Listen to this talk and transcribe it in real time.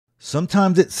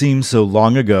Sometimes it seems so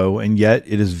long ago, and yet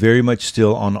it is very much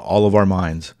still on all of our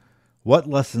minds. What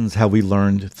lessons have we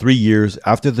learned 3 years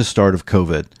after the start of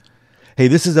COVID? Hey,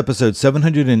 this is episode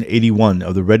 781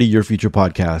 of the Ready Your Future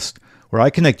podcast, where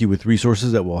I connect you with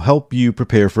resources that will help you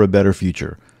prepare for a better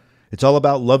future. It's all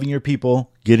about loving your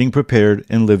people, getting prepared,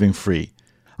 and living free.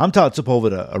 I'm Todd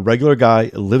Sepulveda, a regular guy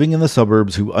living in the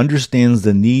suburbs who understands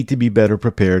the need to be better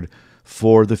prepared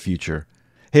for the future.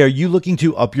 Hey, are you looking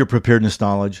to up your preparedness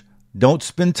knowledge? Don't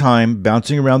spend time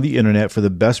bouncing around the internet for the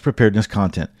best preparedness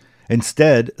content.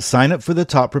 Instead, sign up for the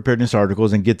top preparedness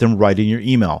articles and get them right in your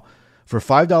email. For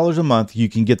 $5 a month, you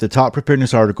can get the top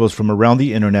preparedness articles from around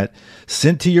the internet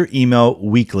sent to your email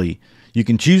weekly. You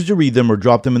can choose to read them or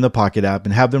drop them in the Pocket app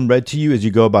and have them read to you as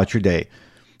you go about your day.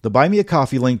 The Buy Me a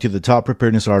Coffee link to the top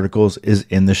preparedness articles is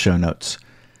in the show notes.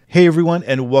 Hey everyone,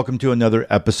 and welcome to another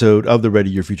episode of the Ready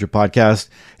Your Future podcast.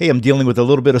 Hey, I'm dealing with a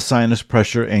little bit of sinus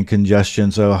pressure and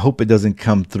congestion, so I hope it doesn't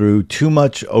come through too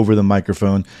much over the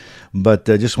microphone, but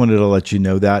just wanted to let you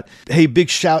know that. Hey, big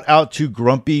shout out to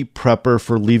Grumpy Prepper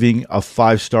for leaving a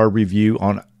 5-star review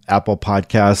on Apple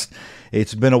Podcasts.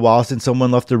 It's been a while since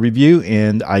someone left a review,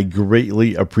 and I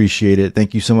greatly appreciate it.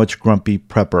 Thank you so much, Grumpy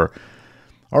Prepper.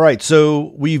 All right,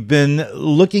 so we've been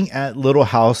looking at Little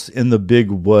House in the Big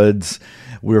Woods.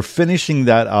 We're finishing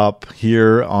that up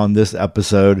here on this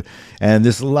episode, and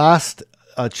this last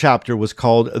chapter was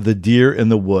called The Deer in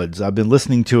the Woods. I've been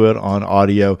listening to it on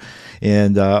audio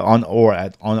and on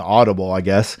Audible, I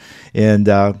guess, and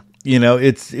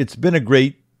it's been a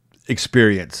great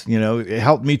experience. It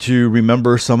helped me to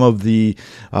remember some of the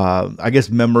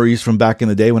memories from back in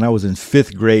the day when I was in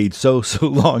 5th grade so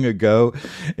long ago,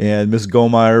 and Miss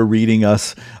Goldmeyer reading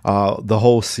us the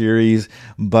whole series.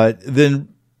 But then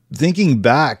thinking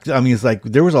back, it's like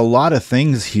there was a lot of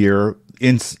things here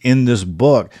in this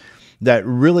book that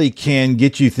really can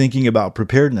get you thinking about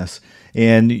preparedness.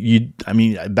 And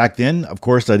back then, of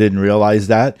course, I didn't realize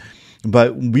that.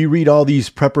 But we read all these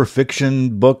prepper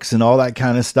fiction books and all that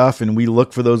kind of stuff, and we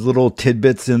look for those little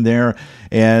tidbits in there.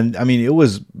 And it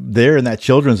was there in that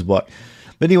children's book.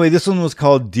 But anyway, this one was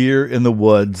called Deer in the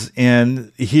Woods.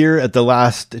 And here at the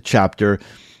last chapter,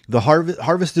 the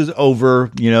harvest is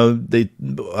over. They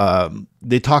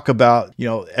talk about,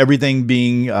 everything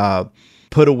being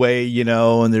put away,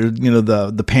 and there's,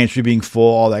 the pantry being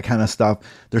full, all that kind of stuff.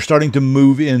 They're starting to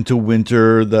move into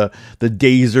winter. The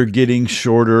days are getting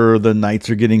shorter. The nights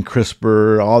are getting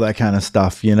crisper, all that kind of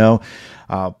stuff,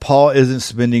 Paul isn't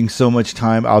spending so much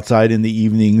time outside in the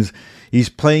evenings. He's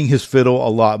playing his fiddle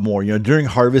a lot more. During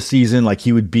harvest season, like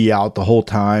he would be out the whole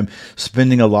time,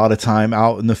 spending a lot of time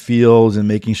out in the fields and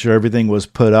making sure everything was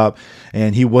put up.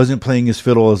 And he wasn't playing his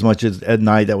fiddle as much as at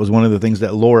night. That was one of the things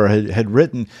that Laura had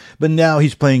written. But now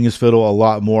he's playing his fiddle a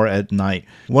lot more at night.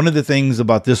 One of the things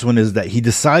about this one is that he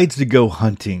decides to go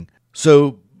hunting.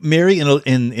 So Mary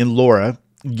and Laura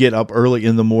get up early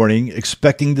in the morning,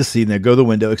 expecting to see, and they go to the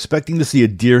window, expecting to see a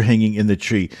deer hanging in the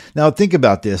tree. Now, think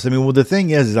about this. The thing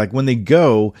is like when they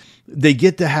go, they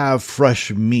get to have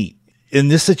fresh meat. In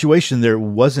this situation, there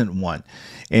wasn't one.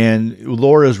 And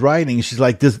Laura's writing, she's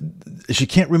like this. She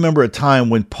can't remember a time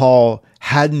when Paul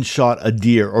hadn't shot a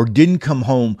deer or didn't come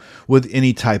home with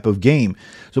any type of game.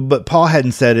 But Paul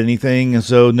hadn't said anything, and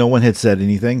so no one had said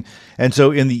anything. And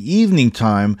so in the evening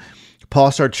time, Paul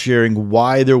starts sharing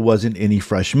why there wasn't any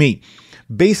fresh meat.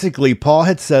 Basically, Paul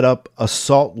had set up a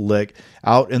salt lick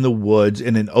out in the woods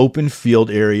in an open field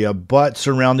area, but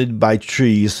surrounded by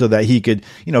trees so that he could,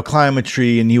 climb a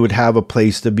tree and he would have a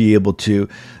place to be able to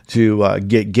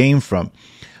get game from.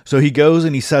 So he goes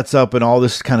and he sets up and all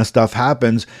this kind of stuff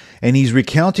happens. And he's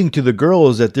recounting to the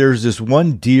girls that there's this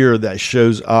one deer that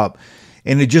shows up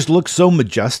and it just looks so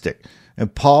majestic.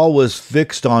 And Paul was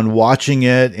fixed on watching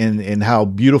it and how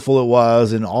beautiful it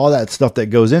was and all that stuff that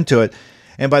goes into it.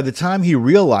 And by the time he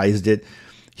realized it,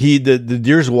 the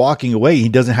deer's walking away. He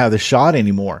doesn't have the shot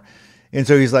anymore. And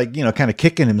so he's like, kind of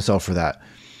kicking himself for that.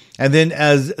 And then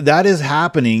as that is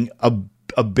happening,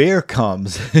 a bear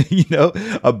comes,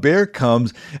 a bear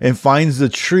comes and finds the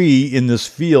tree in this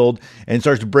field and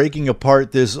starts breaking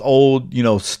apart this old,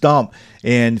 stump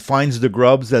and finds the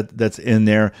grubs that's in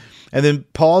there. And then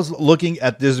Paul's looking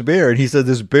at this bear, and he said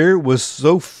this bear was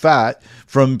so fat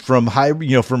from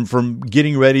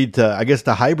getting ready to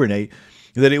hibernate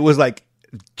that it was like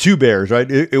 2 bears,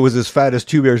 right? It was as fat as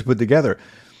 2 bears put together.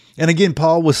 And again,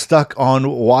 Paul was stuck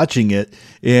on watching it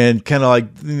and kind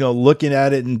of looking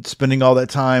at it and spending all that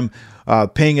time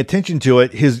paying attention to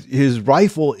it. His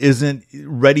rifle isn't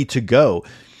ready to go.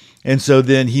 And so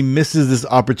then he misses this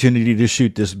opportunity to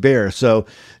shoot this bear. So,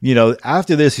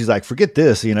 after this, he's like, forget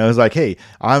this. It's like, hey,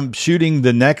 I'm shooting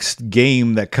the next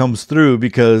game that comes through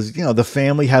because, the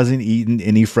family hasn't eaten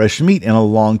any fresh meat in a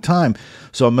long time.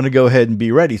 So I'm going to go ahead and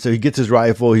be ready. So he gets his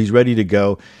rifle, he's ready to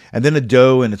go. And then a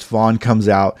doe and its fawn comes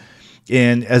out.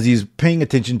 And as he's paying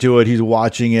attention to it, he's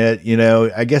watching it,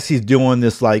 I guess he's doing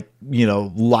this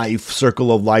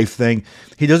circle of life thing.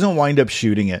 He doesn't wind up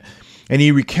shooting it. And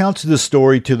he recounts the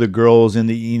story to the girls in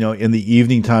the, in the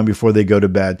evening time before they go to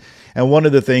bed. And one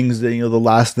of the things that, the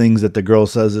last things that the girl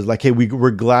says is like, hey,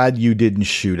 we're glad you didn't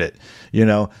shoot it.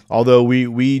 Although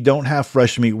we don't have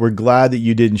fresh meat, we're glad that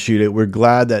you didn't shoot it. We're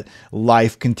glad that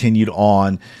life continued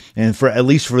on. And for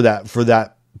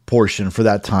that portion, for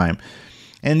that time.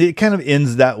 And it kind of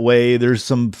ends that way. There's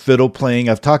some fiddle playing.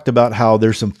 I've talked about how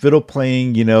there's some fiddle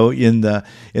playing, in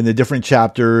the different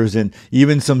chapters, and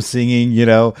even some singing,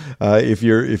 if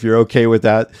you're okay with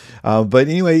that. But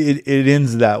anyway, it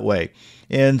ends that way.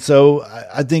 And so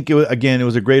I think it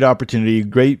was a great opportunity,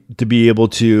 great to be able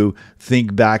to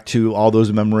think back to all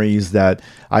those memories that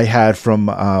I had from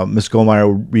Miss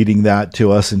Goldmeyer reading that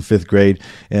to us in 5th grade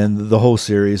and the whole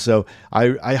series. So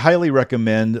I highly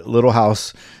recommend Little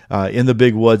House in the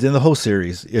Big Woods in the whole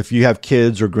series. If you have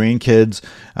kids or grandkids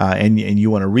and you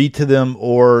want to read to them,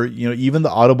 or even the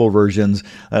Audible versions.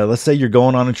 Let's say you're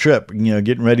going on a trip,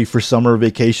 getting ready for summer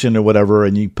vacation or whatever,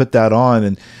 and you put that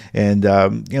on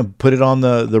and put it on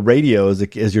the radio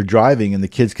as you're driving, and the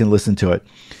kids can listen to it.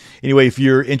 Anyway, if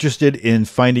you're interested in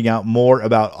finding out more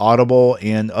about Audible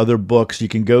and other books, you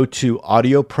can go to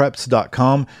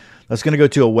audiopreps.com. That's going to go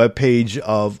to a webpage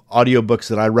of audiobooks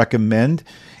that I recommend.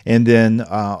 And then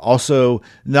also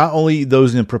not only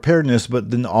those in preparedness, but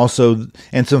then also,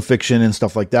 and some fiction and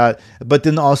stuff like that, but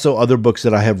then also other books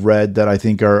that I have read that I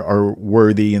think are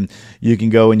worthy, and you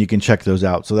can go and you can check those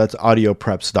out. So that's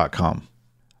audiopreps.com.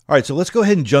 All right, so let's go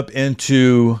ahead and jump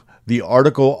into the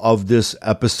article of this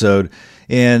episode.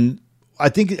 And I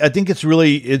think it's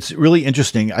really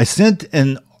interesting. I've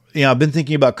been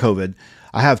thinking about COVID.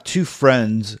 I have 2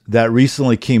 friends that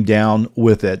recently came down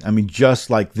with it. I mean, just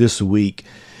like this week.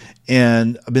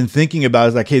 And I've been thinking about it,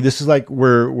 it's like, hey, this is like,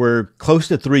 we're close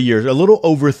to 3 years, a little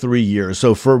over 3 years.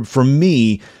 So for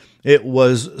me, it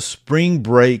was spring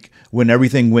break when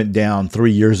everything went down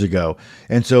 3 years ago.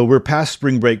 And so we're past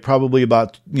spring break, probably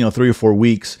about, 3 or 4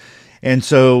 weeks. And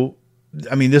so,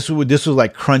 I mean, this was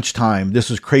like crunch time. This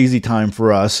was crazy time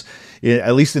for us,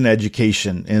 at least in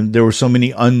education. And there were so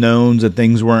many unknowns, and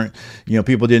things weren't,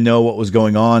 people didn't know what was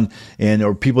going on,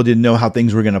 or people didn't know how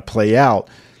things were going to play out.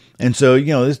 And so,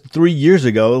 this 3 years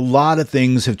ago, a lot of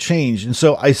things have changed. And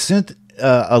so I sent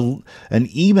an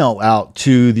email out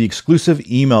to the exclusive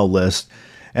email list,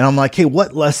 and I'm like, hey,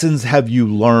 what lessons have you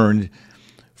learned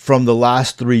from the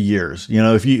last 3 years?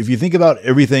 If you think about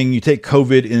everything, you take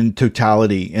COVID in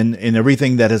totality and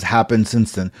everything that has happened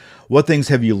since then, what things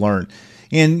have you learned?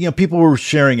 And, people were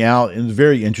sharing out, and it was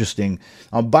very interesting.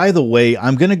 By the way,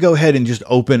 I'm going to go ahead and just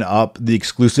open up the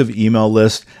exclusive email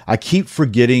list. I keep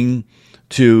forgetting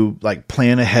to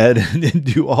plan ahead and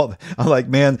do all that. I'm like,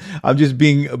 man, I'm just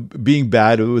being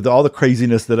bad with all the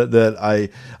craziness that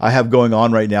I have going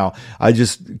on right now. I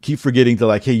just keep forgetting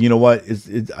to hey, you know what?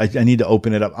 I need to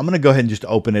open it up. I'm going to go ahead and just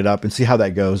open it up and see how that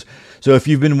goes. So if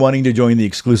you've been wanting to join the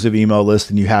exclusive email list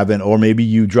and you haven't, or maybe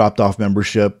you dropped off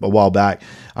membership a while back,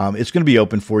 it's going to be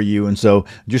open for you. And so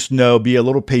just be a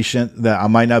little patient that I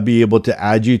might not be able to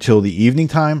add you till the evening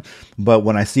time, but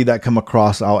when I see that come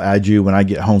across, I'll add you when I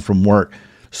get home from work.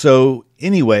 So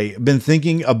anyway, I've been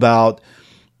thinking about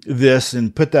this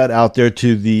and put that out there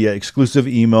to the exclusive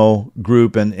email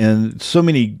group, and so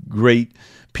many great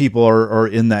people are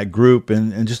in that group,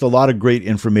 and just a lot of great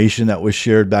information that was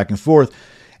shared back and forth.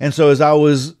 And so as I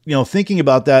was, thinking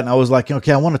about that, and I was like,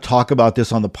 okay, I want to talk about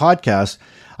this on the podcast,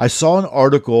 I saw an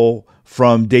article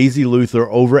from Daisy Luther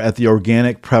over at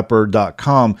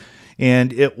theorganicprepper.com.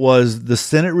 And it was the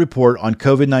Senate report on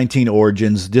COVID-19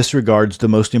 origins disregards the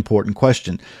most important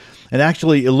question. And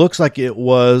actually, it looks like it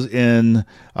was in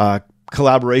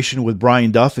collaboration with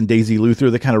Brian Duff and Daisy Luther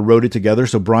that kind of wrote it together.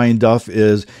 So Brian Duff he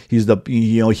owns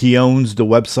the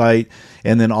website,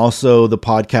 and then also the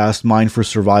podcast Mind for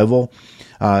Survival,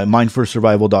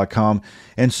 mindforsurvival.com.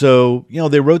 And so,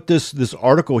 they wrote this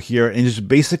article here, and just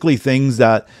basically things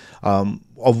that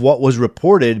of what was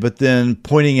reported, but then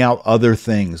pointing out other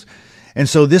things. And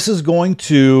so this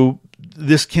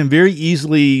can very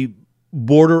easily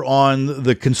border on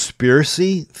the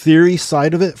conspiracy theory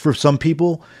side of it for some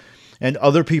people. And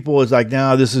other people is like,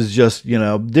 nah, this is just,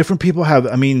 different people have,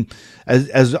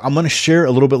 as I'm going to share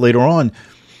a little bit later on,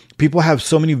 people have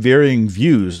so many varying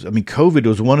views. I mean, COVID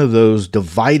was one of those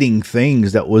dividing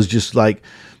things that was just like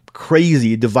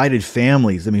crazy. It divided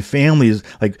families. I mean, families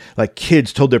like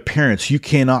kids told their parents, you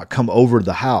cannot come over to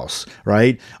the house,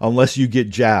 right? Unless you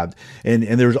get jabbed. And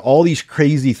there's all these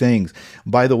crazy things.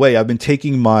 By the way, I've been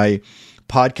taking my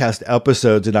podcast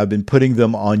episodes and I've been putting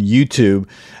them on YouTube,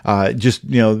 just,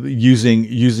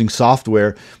 using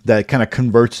software that kind of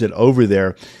converts it over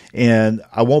there. And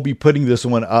I won't be putting this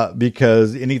one up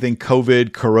because anything COVID,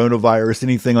 coronavirus,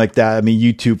 anything like that, I mean,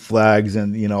 YouTube flags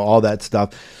and, all that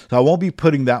stuff. So I won't be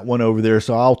putting that one over there.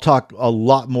 So I'll talk a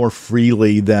lot more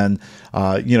freely than,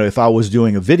 if I was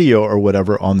doing a video or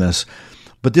whatever on this.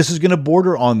 But this is going to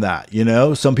border on that,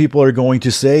 Some people are going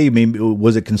to say, maybe,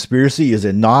 was it conspiracy? Is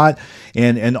it not?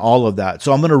 And all of that.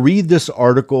 So I'm going to read this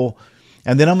article,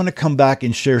 and then I'm going to come back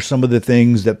and share some of the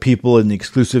things that people in the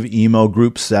exclusive email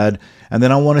group said. And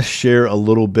then I want to share a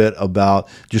little bit about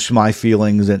just my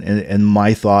feelings and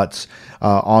my thoughts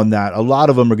on that. A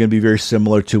lot of them are going to be very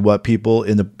similar to what people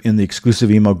in the exclusive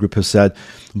email group have said,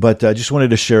 but I just wanted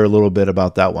to share a little bit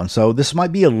about that one. So this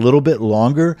might be a little bit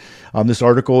longer. This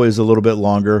article is a little bit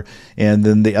longer, and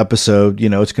then the episode,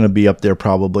 it's going to be up there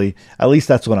probably. At least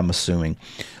that's what I'm assuming.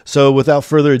 So without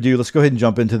further ado, let's go ahead and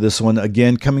jump into this one.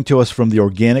 Again, coming to us from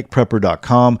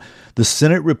theorganicprepper.com, the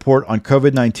Senate report on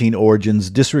COVID-19 origins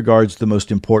disregards the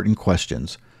most important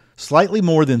questions. Slightly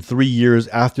more than 3 years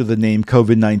after the name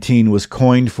COVID-19 was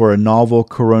coined for a novel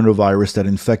coronavirus that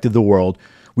infected the world,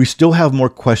 we still have more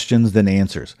questions than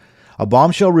answers. A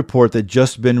bombshell report that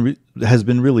has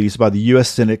been released by the U.S.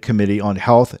 Senate Committee on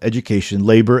Health, Education,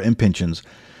 Labor, and Pensions.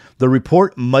 The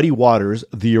report, Muddy Waters,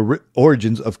 The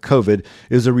Origins of COVID,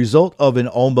 is a result of an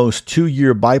almost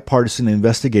 2-year bipartisan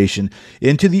investigation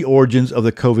into the origins of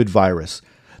the COVID virus.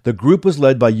 The group was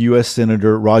led by U.S.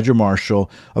 Senator Roger Marshall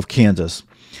of Kansas.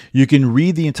 You can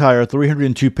read the entire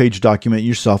 302-page document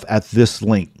yourself at this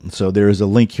link. So there is a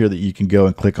link here that you can go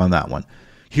and click on that one.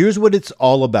 Here's what it's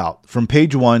all about from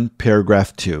page 1,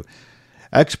 paragraph 2.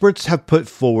 Experts have put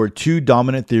forward 2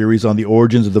 dominant theories on the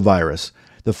origins of the virus.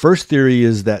 The first theory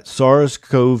is that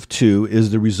SARS-CoV-2 is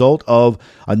the result of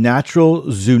a natural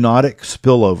zoonotic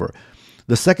spillover.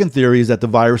 The second theory is that the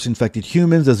virus infected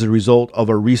humans as a result of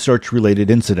a research-related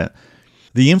incident.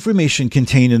 The information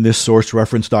contained in this source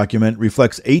reference document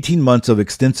reflects 18 months of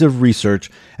extensive research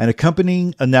and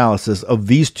accompanying analysis of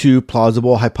these 2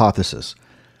 plausible hypotheses.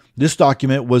 This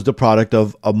document was the product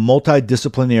of a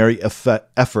multidisciplinary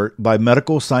effort by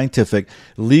medical, scientific,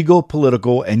 legal,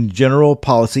 political, and general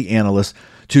policy analysts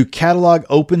to catalog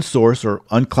open source or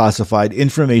unclassified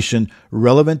information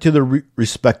relevant to the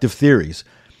respective theories.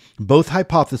 Both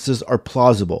hypotheses are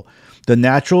plausible. The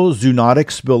natural zoonotic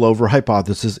spillover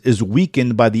hypothesis is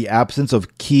weakened by the absence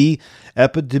of key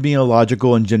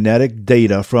epidemiological and genetic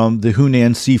data from the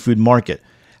Hunan seafood market.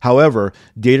 However,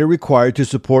 data required to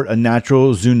support a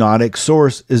natural zoonotic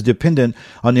source is dependent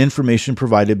on information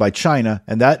provided by China,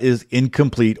 and that is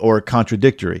incomplete or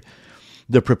contradictory.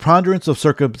 The preponderance of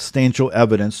circumstantial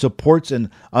evidence supports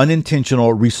an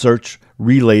unintentional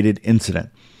research-related incident.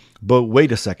 But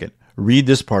wait a second, read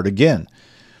this part again.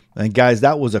 And guys,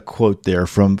 that was a quote there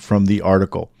from the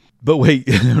article. But wait,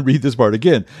 read this part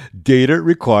again. Data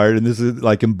required, and this is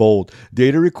like in bold,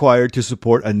 data required to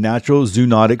support a natural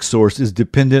zoonotic source is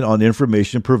dependent on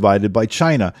information provided by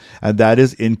China, and that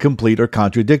is incomplete or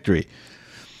contradictory.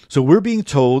 So we're being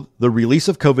told the release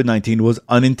of COVID-19 was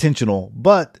unintentional,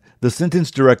 but the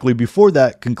sentence directly before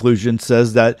that conclusion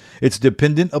says that it's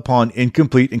dependent upon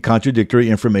incomplete and contradictory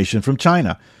information from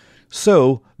China.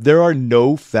 So there are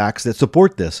no facts that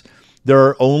support this. There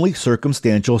are only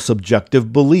circumstantial,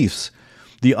 subjective beliefs.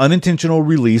 The unintentional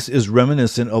release is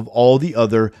reminiscent of all the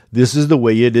other "this is the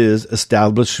way it is"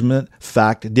 establishment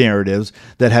fact narratives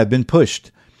that have been pushed.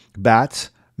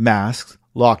 Bats, masks,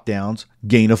 lockdowns,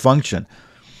 gain of function.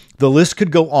 The list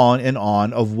could go on and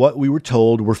on of what we were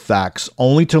told were facts,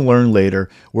 only to learn later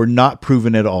were not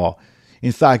proven at all.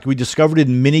 In fact, we discovered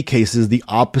in many cases the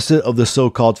opposite of the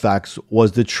so-called facts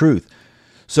was the truth.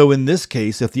 So in this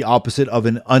case, if the opposite of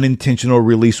an unintentional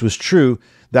release was true,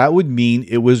 that would mean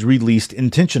it was released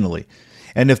intentionally.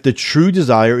 And if the true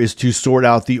desire is to sort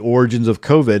out the origins of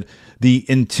COVID, the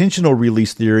intentional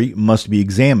release theory must be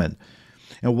examined.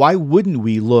 And why wouldn't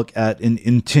we look at an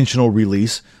intentional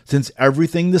release, since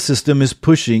everything the system is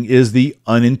pushing is the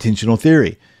unintentional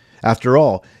theory? After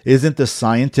all, isn't the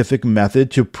scientific method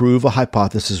to prove a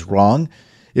hypothesis wrong?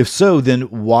 If so, then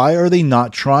why are they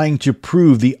not trying to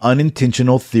prove the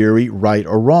unintentional theory right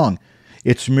or wrong?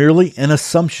 It's merely an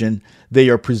assumption they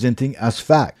are presenting as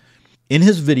fact. In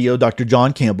his video, Dr.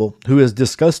 John Campbell, who has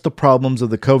discussed the problems of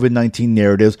the COVID-19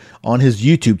 narratives on his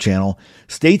YouTube channel,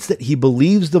 states that he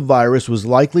believes the virus was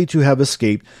likely to have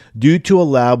escaped due to a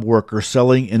lab worker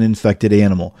selling an infected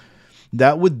animal.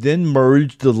 That would then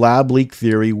merge the lab leak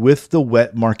theory with the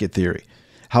wet market theory.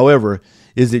 However,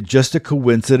 is it just a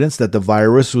coincidence that the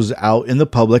virus was out in the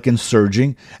public and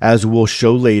surging, as we'll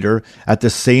show later, at the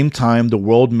same time the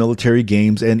World Military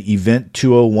Games and Event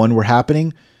 201 were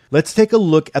happening? Let's take a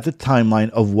look at the timeline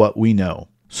of what we know.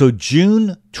 So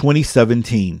June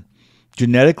 2017,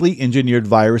 genetically engineered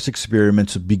virus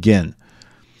experiments begin.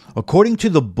 According to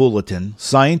the Bulletin,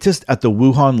 scientists at the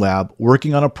Wuhan lab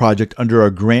working on a project under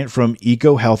a grant from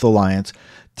EcoHealth Alliance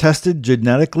tested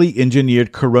genetically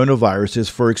engineered coronaviruses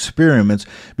for experiments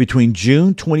between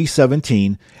June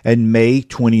 2017 and May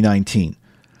 2019.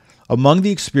 Among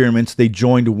the experiments, they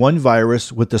joined one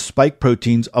virus with the spike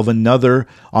proteins of another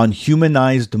on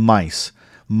humanized mice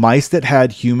that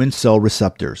had human cell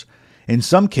receptors. In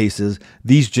some cases,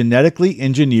 these genetically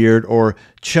engineered or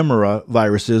chimera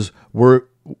viruses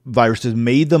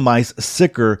made the mice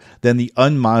sicker than the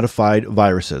unmodified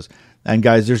viruses. And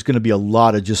guys, there's going to be a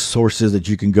lot of just sources that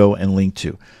you can go and link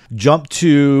to. Jump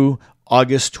to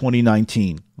August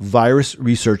 2019, virus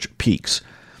research peaks.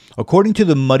 According to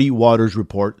the Muddy Waters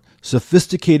report,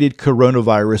 sophisticated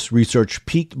coronavirus research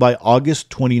peaked by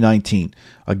August 2019.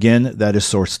 Again, that is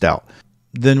sourced out.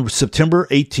 Then September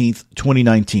 18th,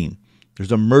 2019,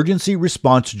 there's an emergency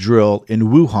response drill in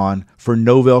Wuhan for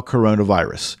novel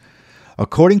coronavirus.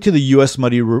 According to the U.S.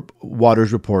 Muddy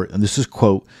Waters report, and this is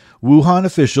quote, Wuhan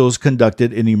officials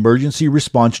conducted an emergency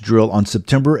response drill on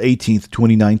September 18,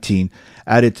 2019,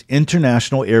 at its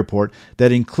international airport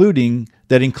that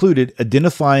included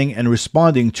identifying and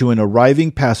responding to an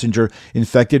arriving passenger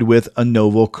infected with a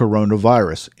novel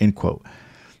coronavirus, end quote.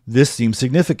 This seems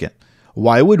significant.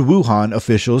 Why would Wuhan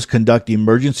officials conduct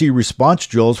emergency response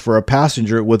drills for a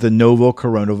passenger with a novel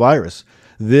coronavirus?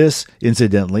 This,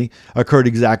 incidentally, occurred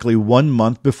exactly 1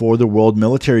 month before the World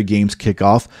Military Games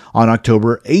kickoff on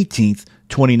October 18,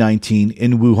 2019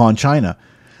 in Wuhan, China.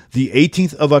 The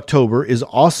 18th of October is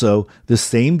also the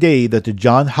same day that the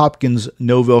Johns Hopkins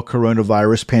novel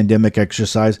coronavirus pandemic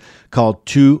exercise called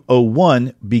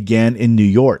 201 began in New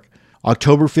York.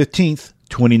 October 15th,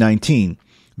 2019,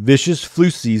 vicious flu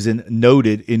season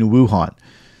noted in Wuhan.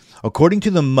 According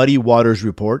to the Muddy Waters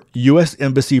report, U.S.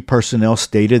 Embassy personnel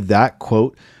stated that,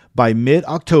 quote, by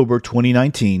mid-October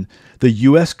 2019, the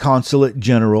U.S. Consulate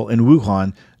General in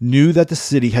Wuhan knew that the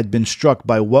city had been struck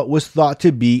by what was thought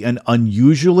to be an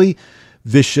unusually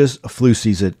vicious flu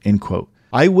season, end quote.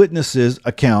 Eyewitnesses'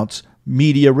 accounts,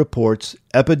 media reports,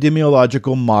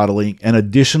 epidemiological modeling, and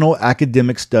additional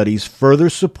academic studies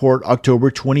further support October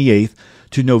 28th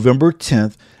to November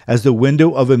 10th as the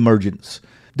window of emergence.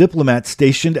 Diplomats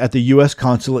stationed at the U.S.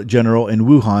 Consulate General in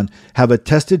Wuhan have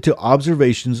attested to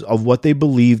observations of what they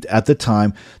believed at the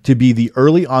time to be the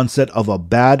early onset of a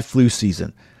bad flu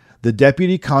season. The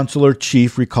deputy consular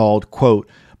chief recalled, quote,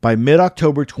 by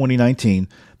mid-October 2019,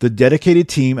 the dedicated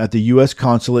team at the U.S.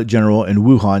 Consulate General in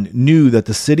Wuhan knew that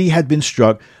the city had been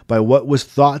struck by what was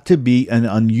thought to be an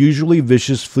unusually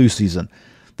vicious flu season.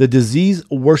 The disease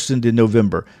worsened in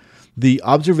November. The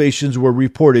observations were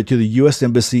reported to the U.S.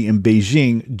 Embassy in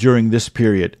Beijing during this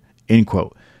period, end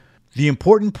quote. The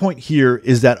important point here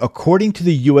is that according to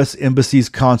the U.S. Embassy's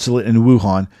consulate in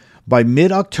Wuhan, by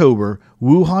mid-October,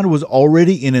 Wuhan was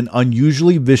already in an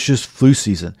unusually vicious flu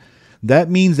season.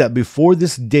 That means that before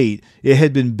this date, it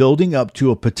had been building up to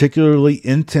a particularly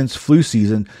intense flu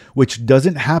season, which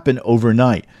doesn't happen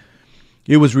overnight.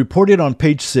 It was reported on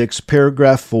page 6,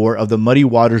 paragraph 4 of the Muddy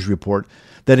Waters report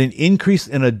that an increase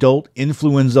in adult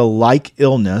influenza-like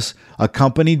illness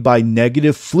accompanied by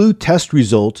negative flu test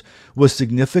results was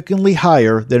significantly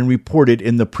higher than reported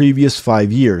in the previous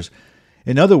 5 years.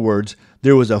 In other words,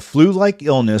 there was a flu-like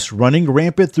illness running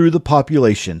rampant through the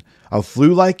population, a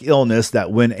flu-like illness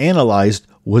that when analyzed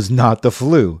was not the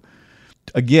flu.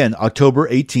 Again, October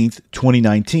 18th,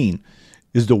 2019,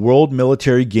 is the World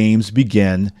Military Games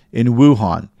began in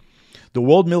Wuhan. The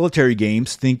World Military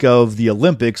Games, think of the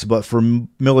Olympics, but for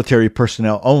military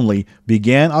personnel only,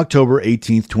 began October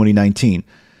 18, 2019.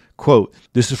 Quote,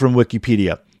 this is from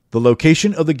Wikipedia. The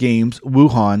location of the Games,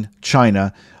 Wuhan,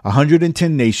 China.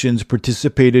 110 nations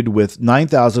participated with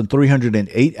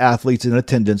 9,308 athletes in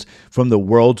attendance from the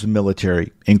world's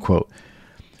military, end quote.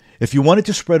 If you wanted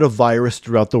to spread a virus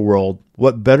throughout the world,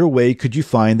 what better way could you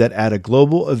find than at a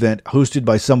global event hosted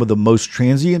by some of the most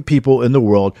transient people in the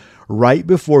world right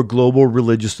before global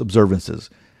religious observances?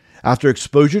 After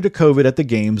exposure to COVID at the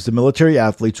Games, the military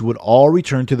athletes would all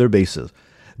return to their bases.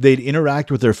 they'd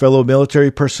interact with their fellow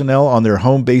military personnel on their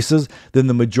home bases, then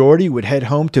the majority would head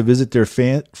home to visit their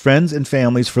friends and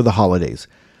families for the holidays.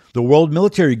 The World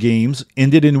Military Games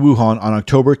ended in Wuhan on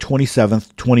October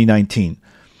 27th, 2019.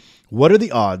 What are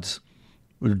the odds,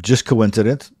 just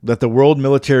coincidence, that the World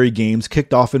Military Games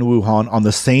kicked off in Wuhan on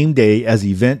the same day as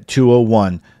Event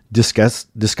 201,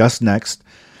 discussed next?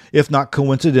 If not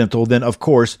coincidental, then of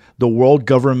course the world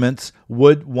governments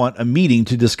would want a meeting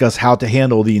to discuss how to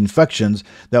handle the infections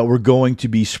that were going to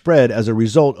be spread as a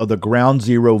result of the ground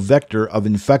zero vector of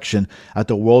infection at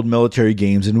the World Military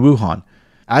Games in Wuhan.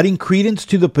 Adding credence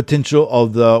to the potential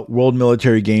of the World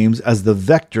Military Games as the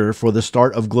vector for the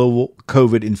start of global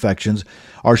COVID infections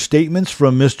are statements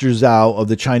from Mr. Zhao of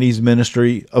the Chinese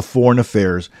Ministry of Foreign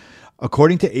Affairs.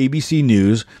 According to ABC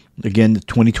News, again, the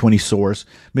 2020 source,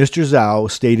 Mr. Zhao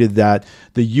stated that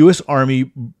the U.S.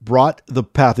 Army brought the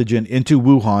pathogen into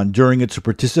Wuhan during its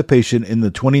participation in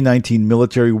the 2019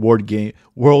 Military World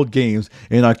Games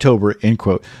in October, end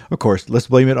quote. Of course, let's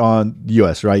blame it on the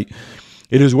U.S., right?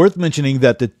 It is worth mentioning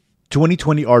that the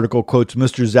 2020 article quotes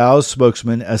Mr. Zhao's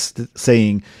spokesman as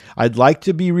saying, "I'd like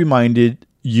to be reminded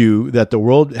you that the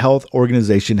World Health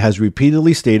Organization has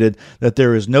repeatedly stated that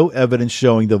there is no evidence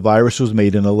showing the virus was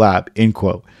made in a lab," end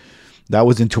quote. That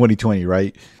was in 2020,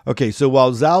 right? Okay, so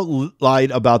while Zhao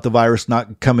lied about the virus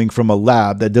not coming from a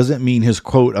lab, that doesn't mean his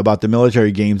quote about the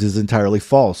military games is entirely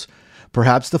false.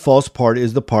 Perhaps the false part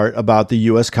is the part about the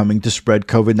U.S. coming to spread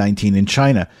COVID-19 in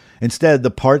China. Instead,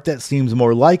 the part that seems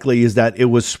more likely is that it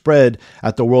was spread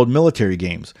at the World Military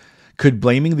Games. Could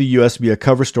blaming the U.S. be a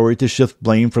cover story to shift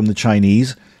blame from the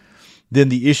Chinese? Then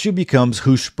the issue becomes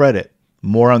who spread it.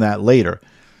 More on that later.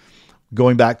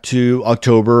 Going back to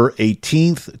October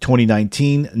 18th,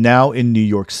 2019, now in New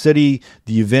York City,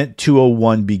 the Event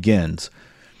 201 begins.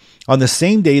 On the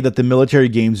same day that the military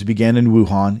games began in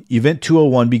Wuhan, Event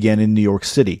 201 began in New York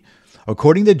City.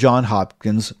 According to Johns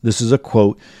Hopkins, this is a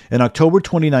quote, in October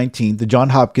 2019, the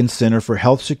Johns Hopkins Center for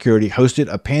Health Security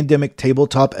hosted a pandemic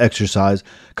tabletop exercise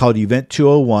called Event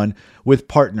 201 with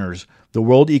partners, the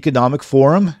World Economic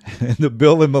Forum and the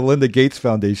Bill and Melinda Gates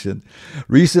Foundation.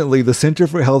 Recently, the Center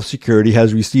for Health Security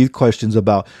has received questions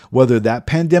about whether that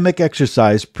pandemic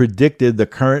exercise predicted the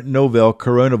current novel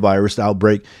coronavirus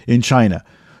outbreak in China.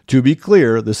 To be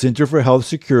clear, the Center for Health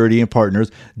Security and partners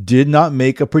did not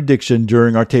make a prediction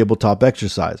during our tabletop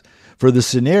exercise. For the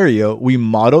scenario, we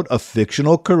modeled a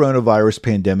fictional coronavirus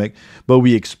pandemic, but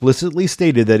we explicitly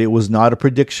stated that it was not a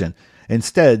prediction.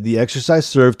 Instead, the exercise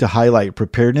served to highlight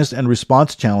preparedness and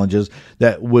response challenges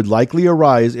that would likely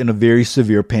arise in a very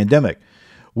severe pandemic.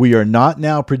 We are not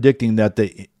now predicting that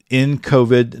the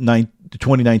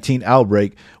COVID-19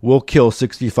 outbreak will kill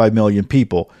 65 million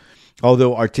people.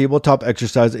 Although our tabletop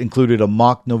exercise included a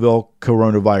mock novel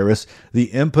coronavirus, the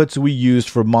inputs we used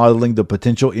for modeling the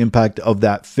potential impact of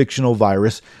that fictional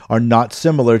virus are not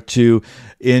similar to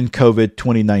in COVID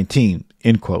 2019,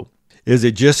 end quote. Is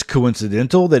it just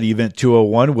coincidental that Event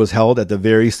 201 was held at the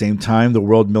very same time the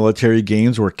World Military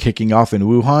Games were kicking off in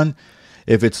Wuhan?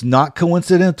 If it's not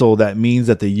coincidental, that means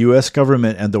that the U.S.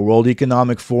 government and the World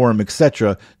Economic Forum,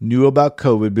 etc., knew about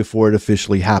COVID before it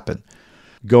officially happened.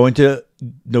 Going to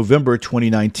November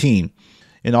 2019.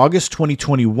 In August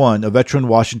 2021, a veteran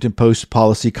Washington Post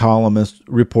policy columnist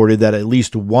reported that at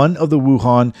least one of the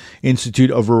Wuhan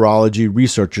Institute of Virology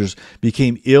researchers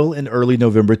became ill in early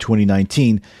November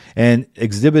 2019 and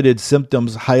exhibited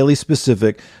symptoms highly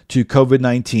specific to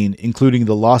COVID-19, including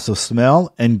the loss of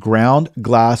smell and ground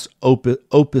glass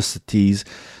opacities,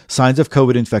 signs of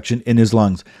COVID infection in his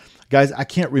lungs. Guys, I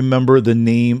can't remember the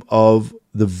name of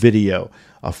the video.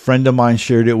 A friend of mine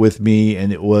shared it with me,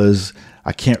 and it was,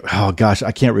 I can't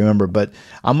remember, but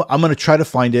I'm going to try to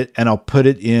find it, and I'll put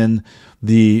it in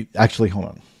actually, hold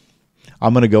on.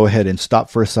 I'm going to go ahead and stop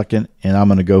for a second, and I'm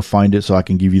going to go find it so I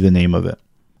can give you the name of it.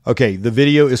 Okay, the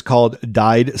video is called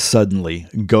Died Suddenly.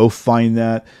 Go find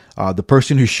that. The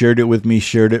person who shared it with me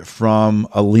shared it from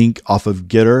a link off of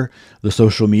Getter, the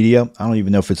social media. I don't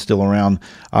even know if it's still around.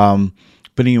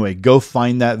 But anyway, go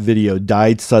find that video,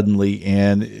 Died Suddenly,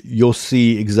 and you'll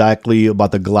see exactly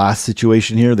about the glass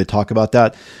situation here. They talk about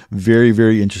that. Very,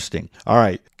 very interesting. All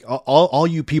right. All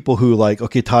you people who like,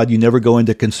 okay, Todd, you never go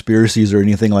into conspiracies or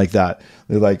anything like that.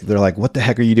 They're like, what the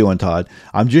heck are you doing, Todd?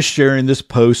 I'm just sharing this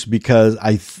post because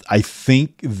I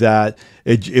think that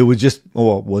it was just,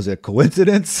 well, was it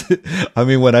coincidence? I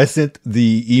mean, when I sent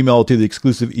the email to the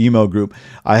exclusive email group,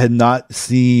 I had not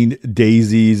seen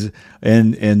Daisy's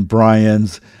and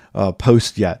Brian's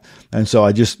post yet. And so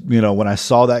I just, when I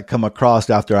saw that come across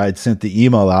after I had sent the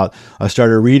email out, I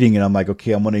started reading and I'm like,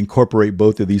 okay, I'm going to incorporate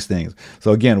both of these things.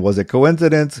 So again, was it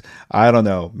coincidence? I don't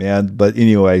know, man. But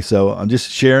anyway, so I'm just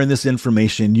sharing this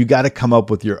information. You got to come up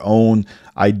with your own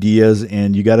ideas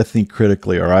and you got to think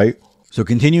critically. All right. So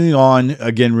continuing on,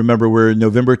 again, remember we're in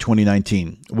November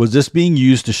 2019. Was this being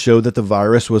used to show that the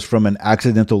virus was from an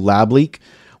accidental lab leak?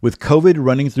 With COVID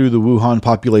running through the Wuhan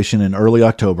population in early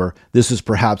October, this is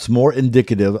perhaps more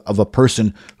indicative of a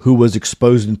person who was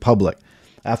exposed in public.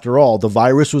 After all, the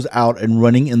virus was out and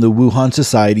running in the Wuhan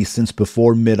society since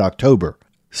before mid-October.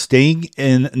 Staying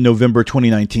in November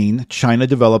 2019, China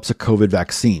develops a COVID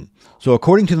vaccine. So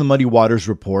according to the Muddy Waters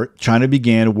report, China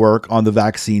began work on the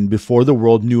vaccine before the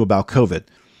world knew about COVID.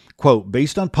 Quote,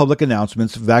 based on public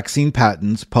announcements, vaccine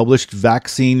patents, published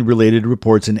vaccine-related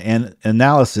reports, and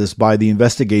analysis by the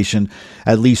investigation,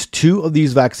 at least 2 of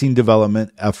these vaccine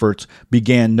development efforts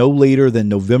began no later than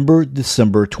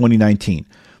November-December 2019,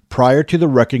 prior to the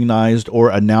recognized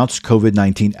or announced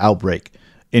COVID-19 outbreak,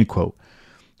 end quote.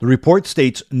 The report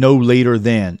states no later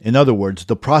than. In other words,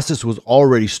 the process was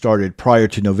already started prior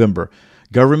to November.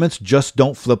 Governments just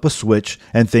don't flip a switch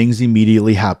and things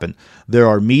immediately happen. There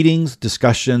are meetings,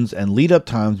 discussions, and lead-up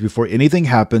times before anything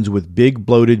happens with big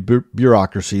bloated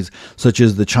bureaucracies such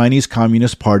as the Chinese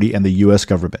Communist Party and the U.S.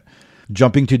 government.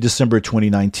 Jumping to December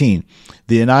 2019,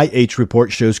 the NIH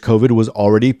report shows COVID was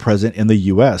already present in the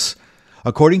U.S.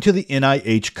 According to the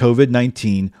NIH,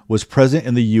 COVID-19 was present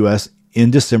in the U.S.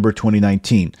 in December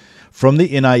 2019. From the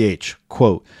NIH,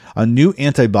 quote, a new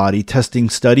antibody testing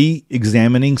study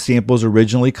examining samples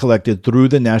originally collected through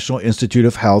the National Institute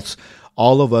of Health's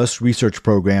All of Us research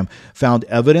program found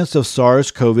evidence of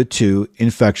SARS-CoV-2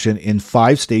 infection in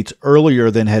 5 states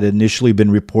earlier than had initially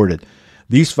been reported.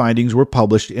 These findings were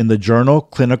published in the journal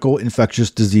Clinical Infectious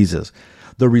Diseases.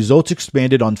 The results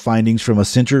expanded on findings from a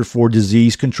Center for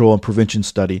Disease Control and Prevention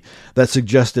study that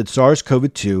suggested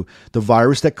SARS-CoV-2, the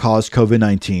virus that caused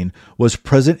COVID-19, was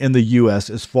present in the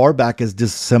U.S. as far back as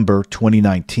December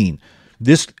 2019.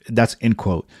 That's end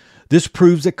quote. This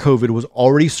proves that COVID was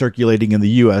already circulating in the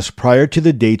U.S. prior to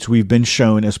the dates we've been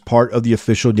shown as part of the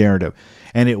official narrative,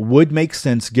 and it would make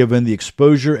sense given the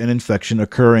exposure and infection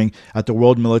occurring at the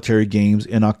World Military Games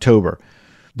in October.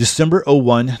 December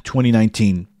 01,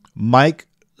 2019. Mike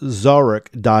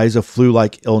Zarek dies of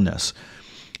flu-like illness.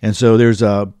 And so there's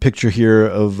a picture here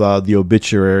of the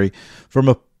obituary. From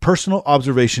a personal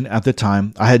observation at the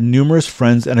time, I had numerous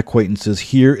friends and acquaintances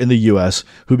here in the U.S.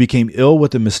 who became ill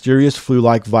with the mysterious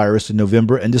flu-like virus in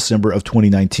November and December of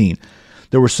 2019.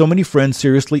 There were so many friends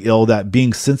seriously ill that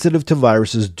being sensitive to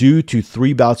viruses due to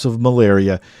 3 bouts of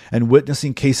malaria and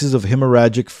witnessing cases of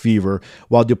hemorrhagic fever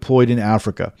while deployed in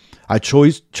Africa, I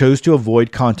chose to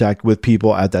avoid contact with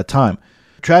people at that time.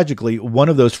 Tragically, one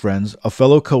of those friends, a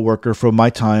fellow coworker from my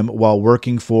time while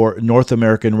working for North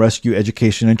American Rescue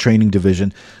Education and Training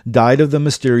Division, died of the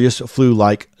mysterious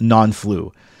flu-like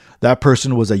non-flu. That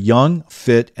person was a young,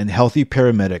 fit, and healthy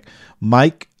paramedic,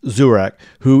 Mike Zurak,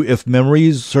 who, if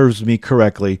memory serves me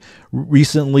correctly,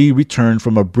 recently returned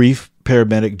from a brief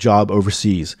paramedic job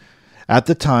overseas. At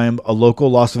the time, a local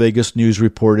Las Vegas news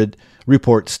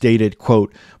report stated,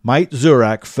 quote, Mike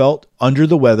Zurak felt under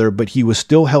the weather, but he was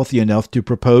still healthy enough to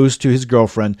propose to his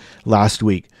girlfriend last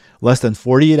week. Less than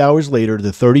 48 hours later,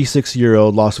 the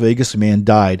 36-year-old Las Vegas man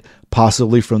died,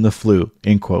 possibly from the flu,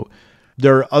 end quote.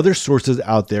 There are other sources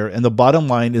out there, and the bottom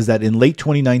line is that in late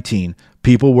 2019,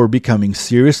 people were becoming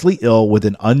seriously ill with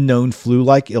an unknown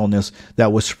flu-like illness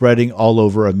that was spreading all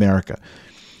over America.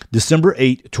 December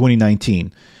 8,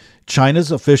 2019.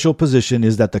 China's official position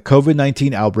is that the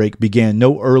COVID-19 outbreak began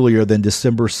no earlier than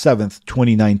December 7,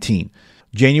 2019.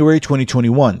 January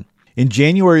 2021. In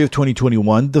January of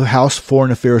 2021, the House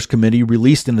Foreign Affairs Committee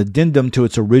released an addendum to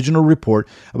its original report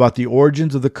about the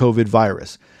origins of the COVID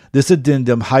virus. This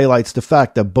addendum highlights the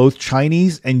fact that both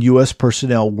Chinese and U.S.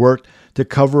 personnel worked to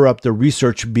cover up the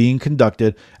research being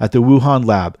conducted at the Wuhan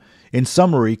lab. In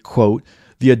summary, quote,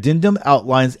 the addendum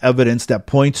outlines evidence that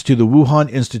points to the Wuhan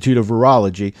Institute of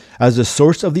Virology as the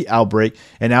source of the outbreak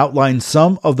and outlines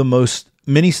some of the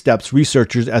many steps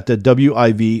researchers at the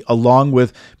WIV, along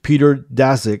with Peter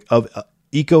Daszak of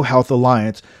EcoHealth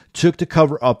Alliance, took to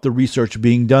cover up the research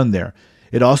being done there.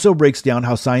 It also breaks down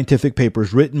how scientific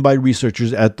papers written by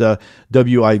researchers at the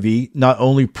WIV not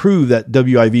only prove that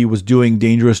WIV was doing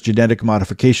dangerous genetic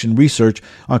modification research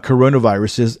on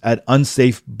coronaviruses at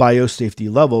unsafe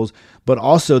biosafety levels, but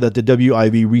also that the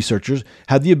WIV researchers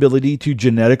had the ability to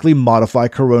genetically modify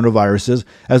coronaviruses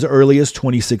as early as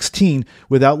 2016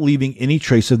 without leaving any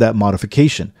trace of that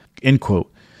modification. End quote.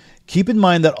 Keep in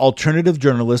mind that alternative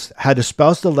journalists had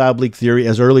espoused the lab leak theory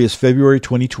as early as February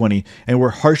 2020 and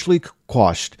were harshly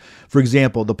quashed. For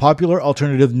example, the popular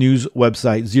alternative news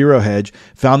website Zero Hedge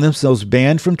found themselves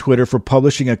banned from Twitter for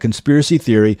publishing a conspiracy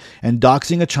theory and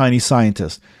doxing a Chinese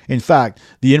scientist. In fact,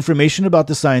 the information about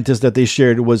the scientist that they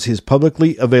shared was his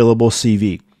publicly available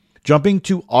CV. Jumping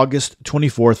to August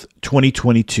 24th,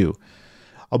 2022.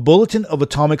 A Bulletin of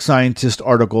Atomic Scientists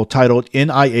article titled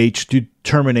NIH to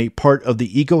terminate part of the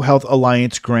EcoHealth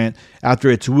Alliance grant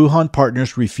after its Wuhan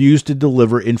partners refused to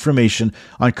deliver information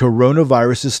on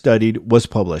coronaviruses studied was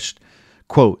published.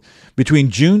 Quote, between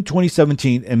June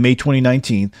 2017 and May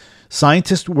 2019,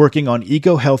 scientists working on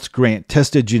EcoHealth's grant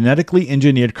tested genetically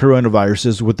engineered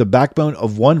coronaviruses with the backbone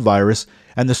of one virus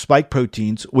and the spike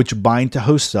proteins which bind to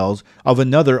host cells of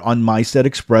another on mice that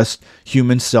expressed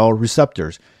human cell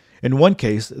receptors. In one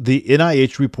case, the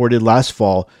NIH reported last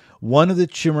fall, one of the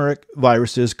chimeric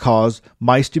viruses caused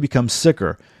mice to become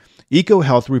sicker.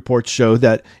 EcoHealth reports show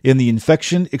that in the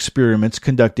infection experiments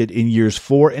conducted in years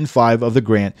 4 and 5 of the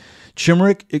grant,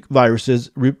 chimeric viruses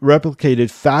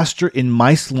replicated faster in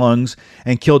mice lungs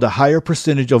and killed a higher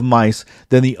percentage of mice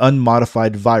than the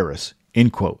unmodified virus.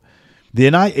 End quote. The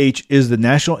NIH is the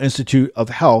National Institute of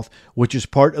Health, which is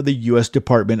part of the U.S.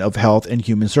 Department of Health and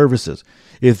Human Services.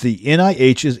 If the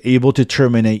NIH is able to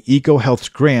terminate EcoHealth's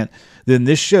grant, then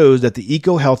this shows that the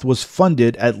EcoHealth was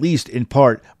funded at least in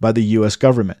part by the U.S.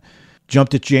 government. Jump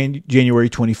to January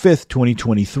 25th,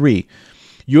 2023.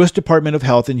 U.S. Department of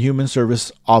Health and Human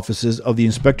Service offices of the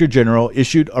Inspector General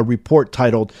issued a report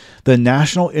titled, "The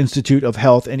National Institute of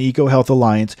Health and EcoHealth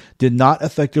Alliance did not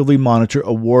effectively monitor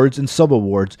awards and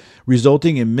subawards,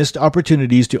 resulting in missed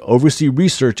opportunities to oversee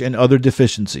research and other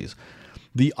deficiencies."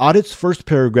 The audit's first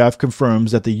paragraph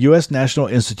confirms that the U.S. National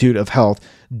Institute of Health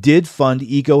did fund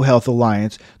EcoHealth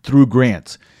Alliance through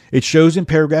grants. It shows in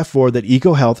paragraph 4 that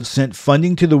EcoHealth sent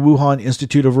funding to the Wuhan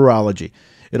Institute of Virology.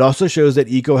 It also shows that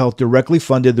EcoHealth directly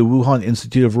funded the Wuhan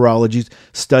Institute of Virology's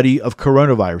study of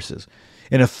coronaviruses.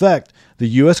 In effect, the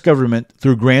U.S. government,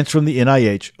 through grants from the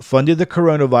NIH, funded the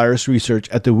coronavirus research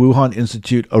at the Wuhan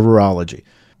Institute of Virology.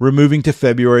 We're moving to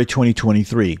February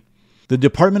 2023. The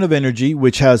Department of Energy,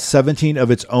 which has 17 of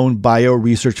its own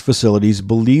bio-research facilities,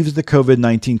 believes the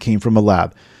COVID-19 came from a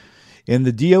lab. In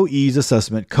the DOE's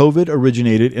assessment, COVID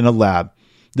originated in a lab.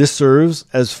 This serves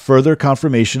as further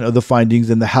confirmation of the findings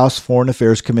in the House Foreign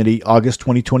Affairs Committee August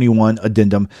 2021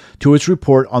 addendum to its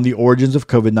report on the origins of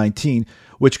COVID-19,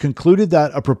 which concluded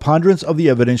that a preponderance of the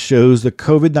evidence shows the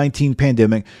COVID-19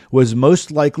 pandemic was most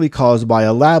likely caused by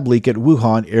a lab leak at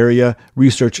Wuhan Area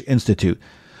Research Institute.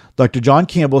 Dr. John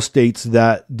Campbell states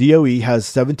that DOE has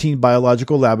 17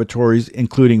 biological laboratories,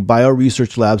 including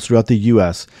bioresearch labs throughout the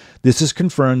U.S. This is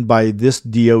confirmed by this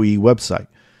DOE website.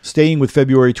 Staying with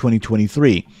February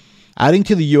 2023, adding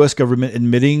to the U.S. government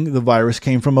admitting the virus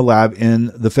came from a lab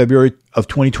in the February of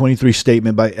 2023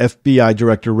 statement by FBI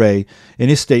Director Wray. In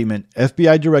his statement,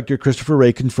 FBI Director Christopher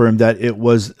Wray confirmed that it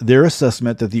was their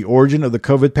assessment that the origin of the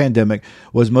COVID pandemic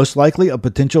was most likely a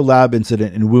potential lab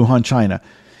incident in Wuhan, China.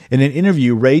 In an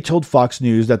interview, Wray told Fox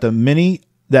News that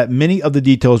many of the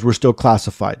details were still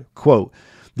classified. Quote,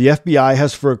 "The FBI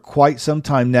has for quite some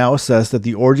time now assessed that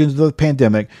the origins of the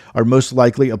pandemic are most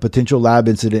likely a potential lab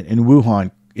incident in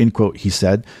Wuhan," end quote, he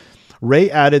said. Wray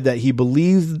added that he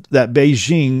believed that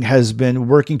Beijing has been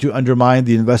working to undermine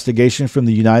the investigation from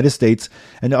the United States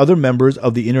and other members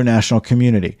of the international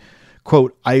community.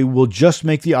 Quote, "I will just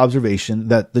make the observation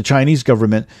that the Chinese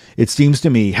government, it seems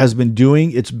to me, has been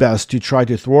doing its best to try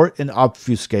to thwart and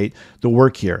obfuscate the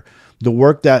work here. The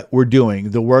work that we're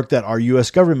doing, the work that our U.S.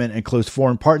 government and close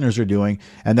foreign partners are doing,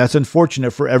 and that's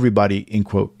unfortunate for everybody," end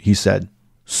quote, he said.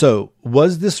 So,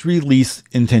 was this release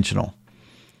intentional?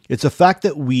 It's a fact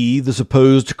that we, the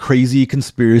supposed crazy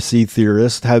conspiracy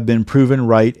theorists, have been proven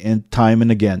right and time and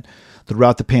again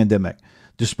throughout the pandemic.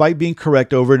 Despite being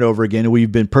correct over and over again,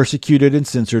 we've been persecuted and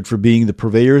censored for being the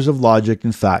purveyors of logic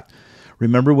and fact.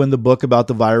 Remember when the book about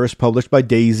the virus published by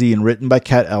Daisy and written by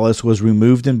Kat Ellis was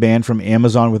removed and banned from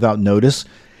Amazon without notice?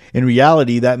 In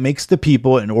reality, that makes the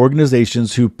people and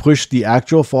organizations who push the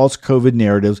actual false COVID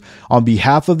narratives on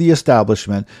behalf of the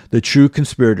establishment the true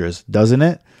conspirators, doesn't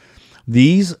it?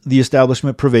 These, the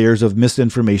establishment purveyors of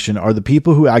misinformation, are the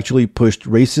people who actually pushed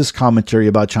racist commentary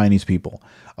about Chinese people.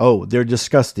 Oh, they're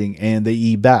disgusting and they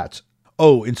eat bats.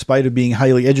 Oh, in spite of being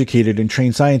highly educated and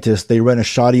trained scientists, they run a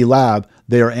shoddy lab,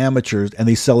 they are amateurs, and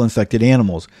they sell infected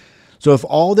animals. So if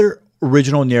all their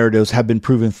original narratives have been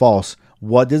proven false,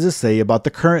 what does it say about the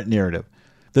current narrative?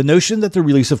 The notion that the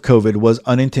release of COVID was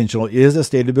unintentional is, as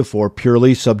stated before,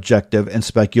 purely subjective and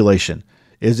speculation.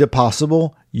 Is it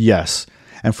possible? Yes.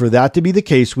 And for that to be the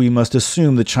case, we must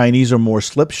assume the Chinese are more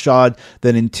slipshod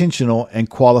than intentional and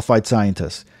qualified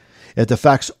scientists. If the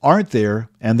facts aren't there,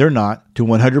 and they're not, to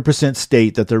 100%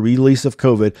 state that the release of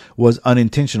COVID was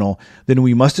unintentional, then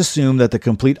we must assume that the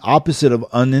complete opposite of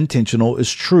unintentional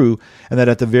is true, and that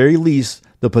at the very least,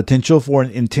 the potential for an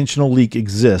intentional leak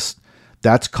exists.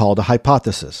 That's called a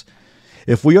hypothesis.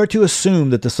 If we are to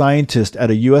assume that the scientists at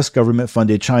a U.S.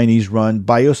 government-funded Chinese-run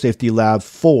biosafety lab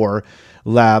 4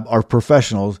 lab are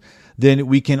professionals, then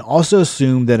we can also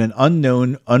assume that an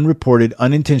unknown, unreported,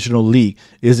 unintentional leak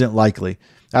isn't likely.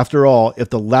 After all, if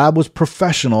the lab was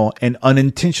professional, an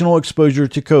unintentional exposure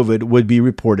to COVID would be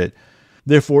reported.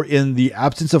 Therefore, in the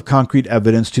absence of concrete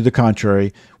evidence to the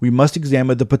contrary, we must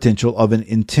examine the potential of an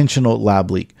intentional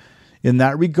lab leak. In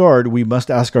that regard, we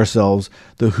must ask ourselves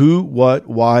the who, what,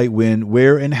 why, when,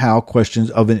 where, and how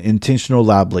questions of an intentional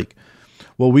lab leak.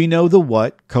 Well, we know the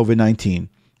what, COVID-19.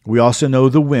 We also know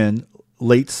the when,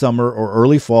 late summer or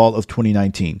early fall of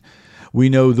 2019. We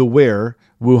know the where,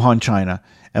 Wuhan, China.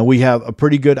 And we have a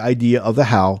pretty good idea of the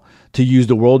how, to use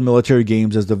the World Military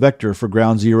Games as the vector for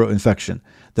ground zero infection.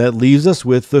 That leaves us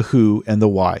with the who and the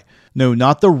why. No,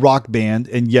 not the rock band,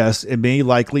 and yes, it may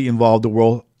likely involve the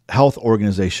World Health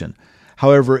Organization.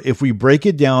 However, if we break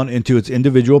it down into its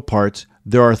individual parts,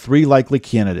 there are 3 likely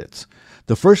candidates.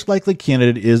 The first likely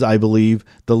candidate is, I believe,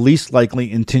 the least likely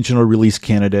intentional release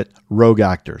candidate, rogue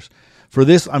actors. For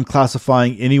this, I'm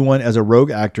classifying anyone as a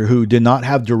rogue actor who did not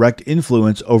have direct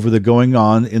influence over the going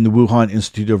on in the Wuhan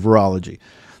Institute of Virology.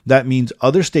 That means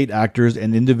other state actors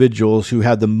and individuals who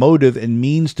had the motive and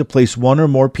means to place one or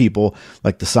more people,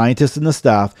 like the scientists and the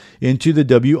staff, into the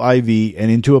WIV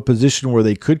and into a position where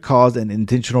they could cause an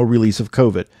intentional release of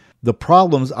COVID. The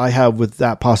problems I have with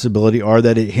that possibility are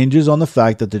that it hinges on the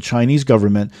fact that the Chinese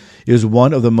government is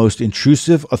one of the most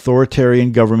intrusive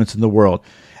authoritarian governments in the world.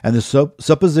 And the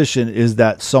supposition is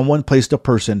that someone placed a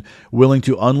person willing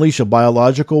to unleash a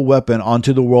biological weapon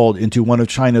onto the world into one of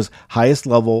China's highest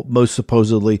level, most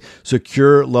supposedly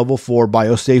secure level 4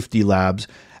 biosafety labs.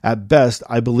 At best,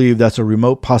 I believe that's a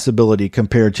remote possibility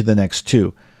compared to the next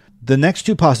 2. The next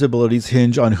 2 possibilities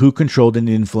hinge on who controlled and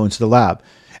influenced the lab.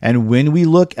 And when we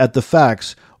look at the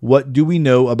facts, what do we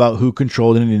know about who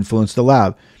controlled and influenced the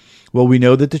lab? Well, we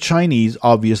know that the Chinese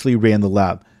obviously ran the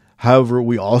lab. However,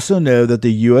 we also know that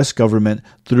the U.S. government,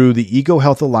 through the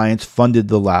EcoHealth Alliance, funded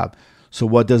the lab. So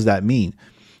what does that mean?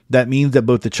 That means that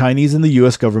both the Chinese and the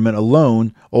U.S. government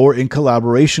alone, or in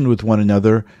collaboration with one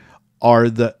another, are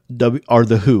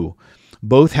the who.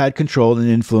 Both had control and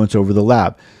influence over the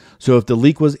lab. So if the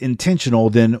leak was intentional,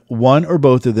 then one or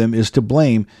both of them is to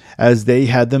blame, as they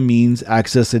had the means,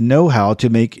 access, and know-how to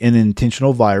make an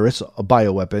intentional virus, a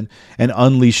bioweapon, and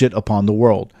unleash it upon the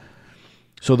world.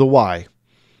 So the why.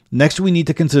 Next, we need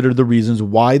to consider the reasons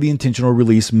why the intentional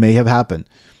release may have happened.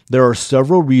 There are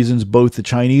several reasons both the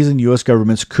Chinese and U.S.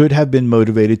 governments could have been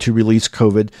motivated to release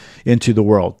COVID into the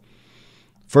world.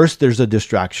 First, there's a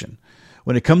distraction.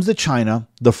 When it comes to China,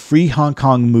 the Free Hong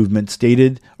Kong movement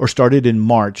started in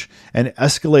March and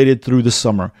escalated through the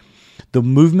summer. The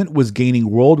movement was gaining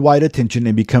worldwide attention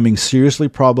and becoming seriously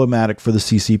problematic for the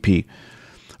CCP.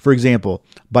 For example,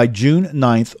 by June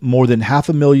 9th, more than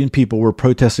 500,000 people were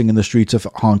protesting in the streets of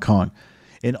Hong Kong.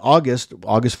 In August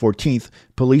 14th,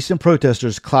 police and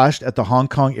protesters clashed at the Hong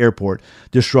Kong airport,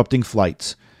 disrupting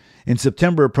flights. In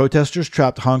September, protesters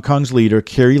trapped Hong Kong's leader,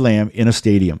 Carrie Lam, in a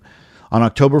stadium. On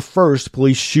October 1st,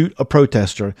 police shoot a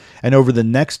protester, and over the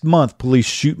next month, police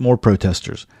shoot more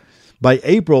protesters. By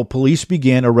April, police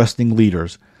began arresting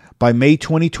leaders. By May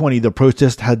 2020, the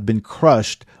protest had been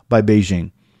crushed by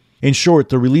Beijing. In short,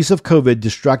 the release of COVID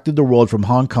distracted the world from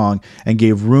Hong Kong and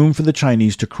gave room for the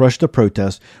Chinese to crush the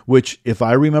protests, which, if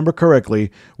I remember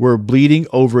correctly, were bleeding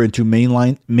over into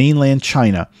mainland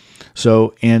China.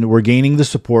 And we're gaining the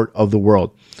support of the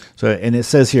world. And it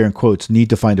says here in quotes,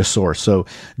 need to find a source. So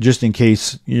just in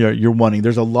case you're wondering,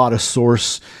 there's a lot of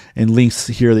source and links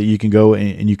here that you can go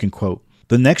and you can quote.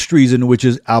 The next reason, which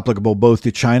is applicable both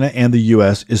to China and the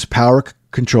U.S., is power,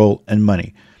 control, and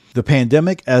money. The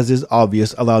pandemic, as is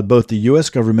obvious, allowed both the U.S.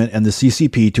 government and the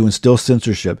CCP to instill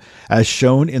censorship, as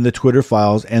shown in the Twitter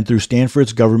files and through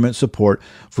Stanford's government support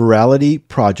Virality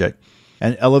Project.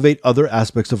 and elevate other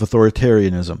aspects of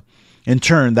authoritarianism. In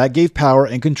turn, that gave power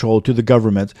and control to the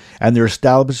government and their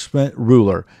establishment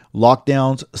ruler,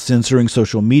 lockdowns, censoring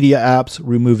social media apps,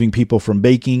 removing people from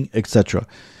baking, etc.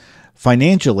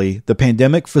 Financially, the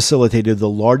pandemic facilitated the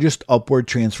largest upward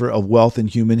transfer of wealth in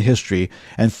human history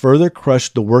and further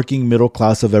crushed the working middle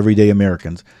class of everyday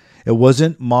Americans. It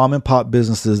wasn't mom and pop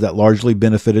businesses that largely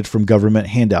benefited from government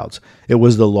handouts. It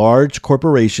was the large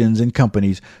corporations and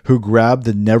companies who grabbed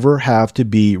the never have to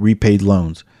be repaid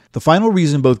loans. The final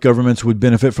reason both governments would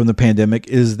benefit from the pandemic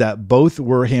is that both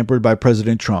were hampered by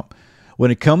President Trump.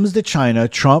 When it comes to China,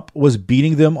 Trump was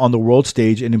beating them on the world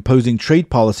stage and imposing trade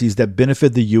policies that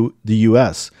benefit the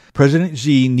U.S. President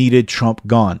Xi needed Trump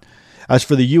gone. As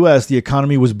for the U.S., the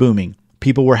economy was booming.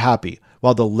 People were happy.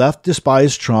 While the left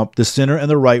despised Trump, the center and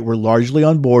the right were largely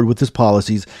on board with his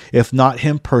policies, if not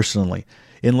him personally.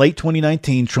 In late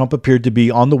 2019, Trump appeared to be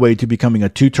on the way to becoming a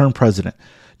two-term president.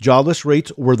 Jobless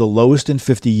rates were the lowest in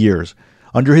 50 years.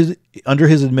 Under his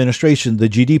administration, the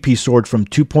GDP soared from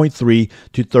 2.3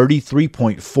 to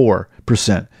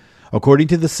 33.4%. According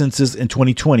to the census in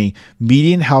 2020,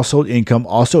 median household income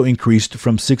also increased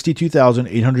from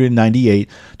 $62,898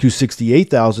 to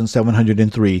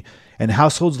 $68,703, and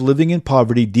households living in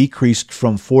poverty decreased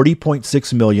from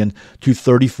 40.6 million to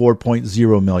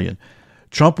 34.0 million.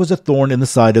 Trump was a thorn in the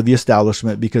side of the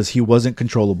establishment because he wasn't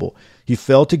controllable. He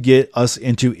failed to get us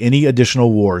into any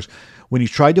additional wars. When he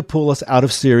tried to pull us out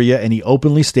of Syria and he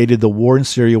openly stated the war in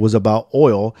Syria was about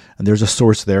oil, and there's a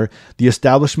source there, the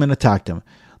establishment attacked him.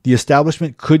 The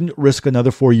establishment couldn't risk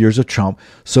another 4 years of Trump,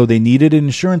 so they needed an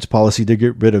insurance policy to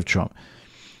get rid of Trump.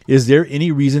 Is there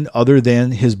any reason other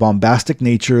than his bombastic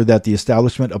nature that the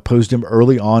establishment opposed him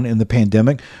early on in the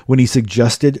pandemic when he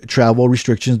suggested travel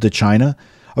restrictions to China?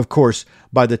 Of course,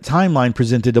 by the timeline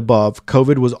presented above,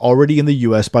 COVID was already in the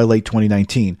U.S. by late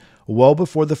 2019, well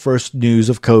before the first news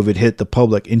of COVID hit the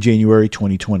public in January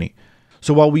 2020.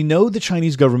 So while we know the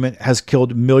Chinese government has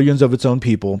killed millions of its own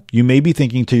people, you may be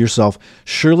thinking to yourself,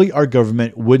 surely our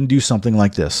government wouldn't do something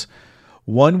like this.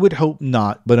 One would hope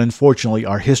not, but unfortunately,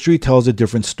 our history tells a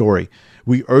different story.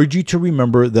 We urge you to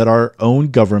remember that our own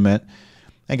government,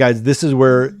 and guys, this is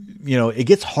where, it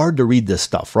gets hard to read this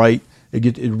stuff, right?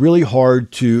 It's really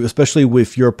hard to, especially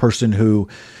if you're a person who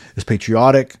is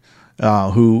patriotic,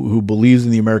 who believes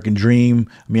in the American dream.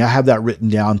 I mean, I have that written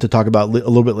down to talk about a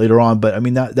little bit later on, but I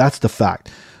mean, that's the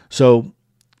fact. So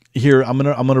here, I'm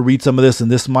gonna read some of this, and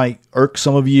this might irk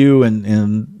some of you,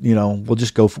 and we'll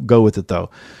just go with it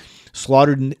though.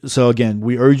 Slaughtered. So again,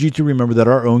 we urge you to remember that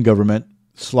our own government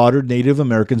slaughtered Native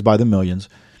Americans by the millions,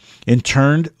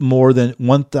 interned more than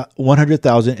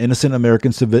 100,000 innocent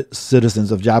American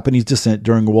citizens of Japanese descent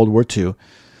during World War II,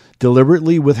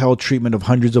 deliberately withheld treatment of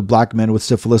hundreds of black men with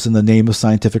syphilis in the name of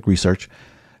scientific research,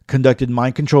 conducted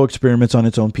mind control experiments on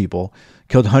its own people,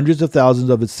 killed hundreds of thousands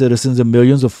of its citizens and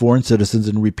millions of foreign citizens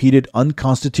in repeated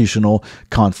unconstitutional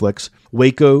conflicts,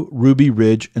 Waco, Ruby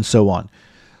Ridge, and so on.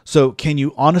 So can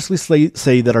you honestly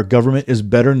say that our government is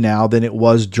better now than it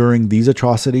was during these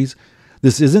atrocities?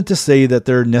 This isn't to say that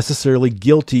they're necessarily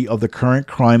guilty of the current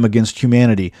crime against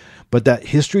humanity, but that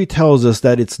history tells us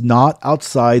that it's not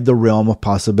outside the realm of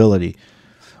possibility.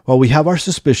 While we have our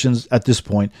suspicions at this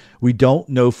point, we don't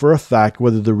know for a fact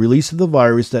whether the release of the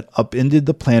virus that upended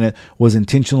the planet was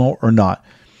intentional or not.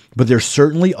 But there's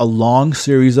certainly a long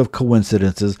series of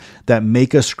coincidences that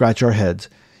make us scratch our heads.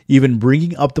 Even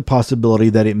bringing up the possibility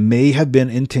that it may have been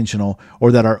intentional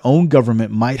or that our own government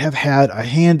might have had a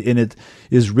hand in it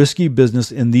is risky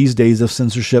business in these days of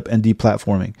censorship and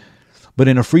deplatforming. But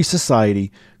in a free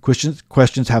society,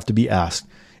 questions have to be asked.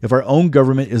 If our own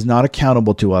government is not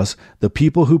accountable to us, the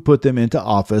people who put them into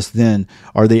office, then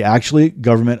are they actually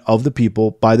government of the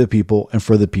people, by the people, and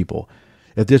for the people?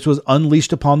 If this was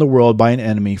unleashed upon the world by an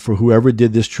enemy, for whoever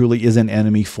did this truly is an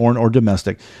enemy, foreign or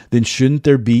domestic, then shouldn't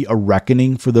there be a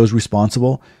reckoning for those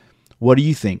responsible? What do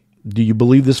you think? Do you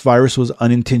believe this virus was an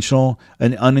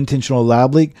unintentional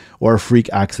lab leak or a freak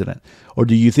accident? Or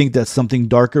do you think that something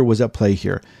darker was at play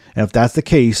here? And if that's the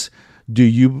case,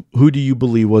 who do you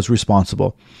believe was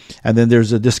responsible? And then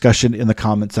there's a discussion in the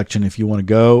comment section if you want to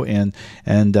go and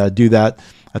do that.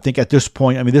 I think at this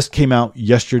point, I mean, this came out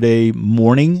yesterday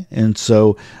morning, and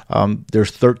so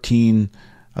there's 13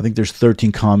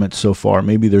 comments so far.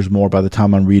 Maybe there's more by the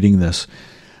time I'm reading this.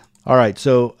 All right,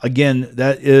 so again,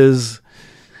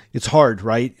 it's hard,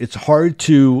 right? It's hard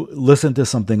to listen to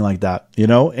something like that,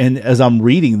 And as I'm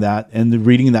reading that and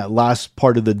reading that last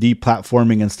part of the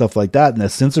deplatforming and stuff like that and the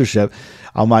censorship,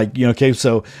 I'm like, okay,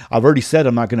 so I've already said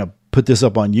I'm not going to put this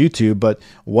up on YouTube, but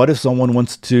what if someone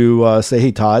wants to say,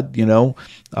 "Hey, Todd, your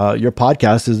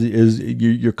podcast is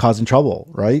you're causing trouble,"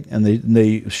 right? And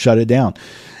they shut it down.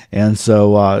 And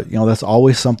so that's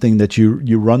always something that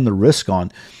you run the risk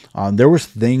on. There was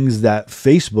things that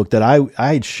Facebook that I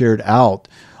had shared out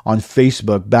on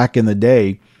Facebook back in the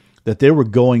day that they were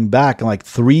going back like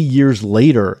 3 years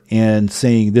later and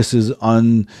saying this is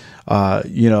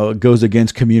it goes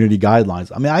against community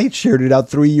guidelines. I mean, I had shared it out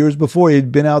 3 years before. It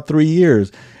had been out 3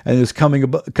 years, and it was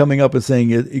coming up and saying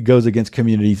it goes against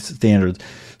community standards.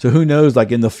 So who knows,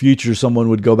 like in the future, someone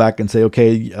would go back and say,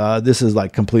 okay, this is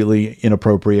like completely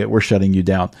inappropriate. We're shutting you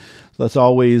down. So that's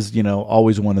always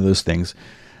one of those things.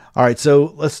 All right.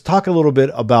 So let's talk a little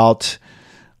bit about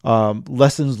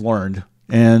lessons learned,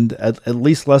 and at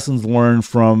least lessons learned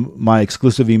from my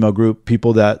exclusive email group,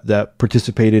 people that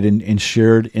participated in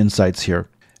shared insights here.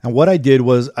 And what I did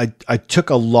was I took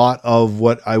a lot of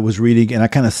what I was reading and I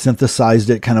kind of synthesized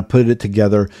it, kind of put it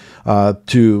together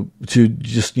to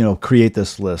just create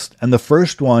this list. And the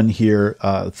first one here,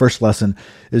 first lesson,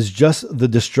 is just the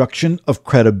destruction of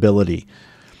credibility.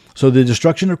 So the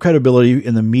destruction of credibility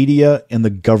in the media, in the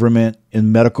government,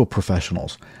 in medical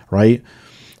professionals, right?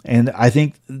 And I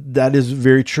think that is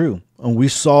very true. And we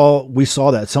saw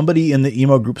that. Somebody in the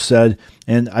email group said,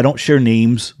 and I don't share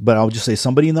names, but I'll just say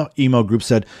somebody in the email group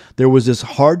said there was this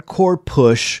hardcore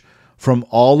push from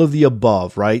all of the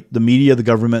above, right? The media, the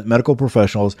government, medical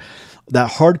professionals. That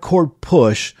hardcore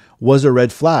push was a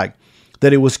red flag,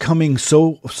 that it was coming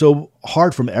so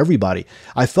hard from everybody.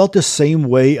 I felt the same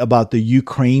way about the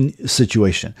Ukraine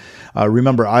situation.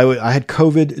 Remember, I had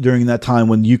COVID during that time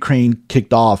when Ukraine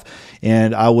kicked off,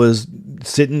 and I was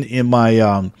sitting in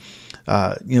my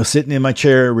sitting in my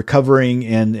chair, recovering,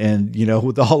 and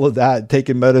with all of that,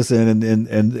 taking medicine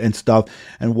and stuff,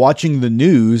 and watching the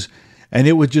news, and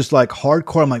it was just like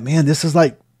hardcore. I'm like, man, this is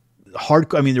like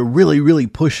hardcore. I mean, they're really, really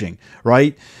pushing,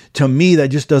 right? To me, that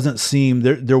just doesn't seem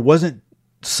there wasn't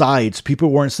sides. People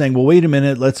weren't saying, well, wait a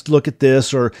minute, let's look at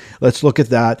this or let's look at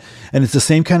that. And it's the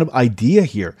same kind of idea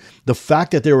here. The fact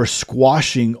that they were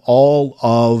squashing all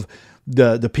of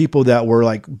the people that were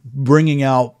like bringing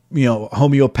out,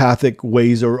 homeopathic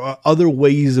ways or other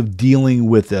ways of dealing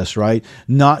with this, right?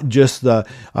 Not just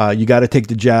you got to take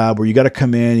the jab, or you got to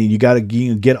come in and you got to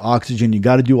get oxygen, you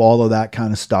got to do all of that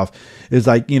kind of stuff. It's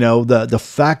like, the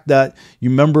fact that you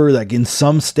remember, like in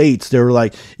some states, they were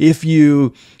like, if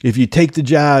you take the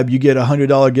jab, you get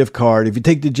 $100 gift card. If you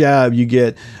take the jab, you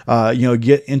get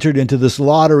entered into this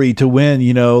lottery to win,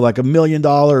 like $1 million.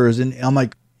 And I'm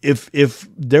like, if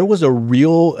there was a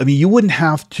real, you wouldn't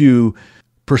have to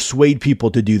persuade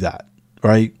people to do that,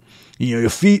 right? A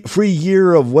free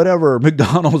year of whatever,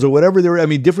 McDonald's or whatever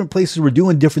different places were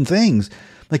doing different things.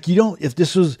 Like if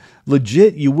this was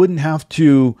legit, you wouldn't have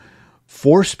to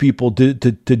force people to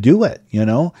do it.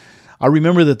 I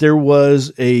remember that there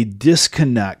was a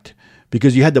disconnect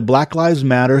because you had the Black Lives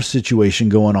Matter situation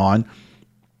going on,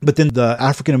 but then the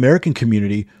African American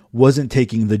community wasn't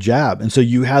taking the jab. And so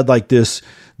you had like this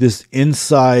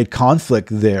inside conflict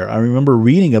there. I remember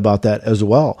reading about that as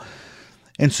well.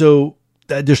 And so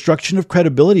that destruction of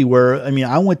credibility where,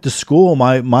 I went to school,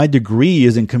 my degree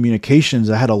is in communications.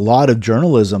 I had a lot of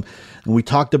journalism. And we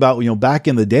talked about, back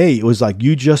in the day, it was like,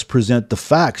 you just present the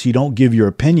facts. You don't give your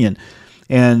opinion.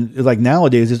 And like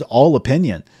nowadays, it's all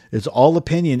opinion. It's all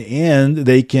opinion, and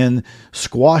they can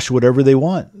squash whatever they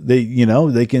want. They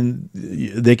can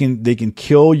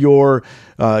kill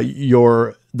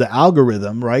the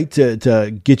algorithm, right?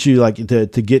 To get you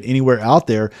to get anywhere out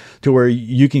there to where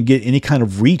you can get any kind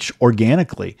of reach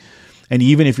organically. And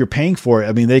even if you're paying for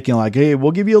it, they can like, hey,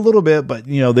 we'll give you a little bit, but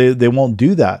they won't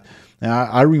do that. And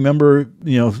I remember,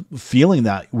 feeling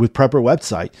that with Prepper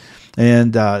website,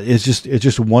 and it's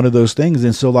just one of those things.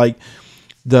 And so like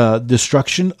the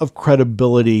destruction of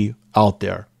credibility out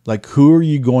there, like who are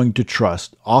you going to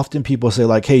trust? Often people say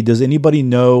like, hey, does anybody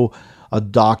know a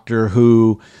doctor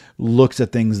who looks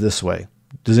at things this way?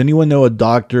 Does anyone know a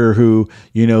doctor who,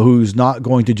 who's not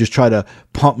going to just try to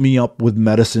pump me up with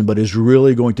medicine, but is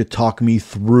really going to talk me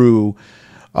through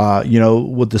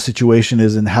what the situation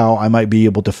is and how I might be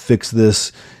able to fix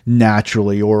this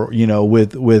naturally, or,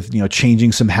 with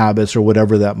changing some habits or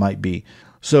whatever that might be.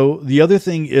 So the other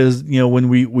thing is, when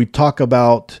we talk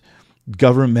about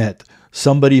government,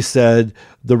 somebody said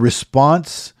the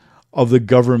response of the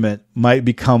government might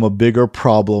become a bigger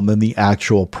problem than the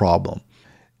actual problem.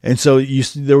 And so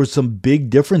there was some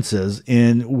big differences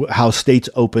in how states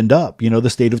opened up. The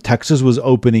state of Texas was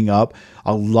opening up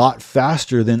a lot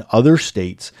faster than other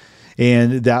states.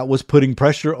 And that was putting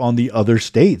pressure on the other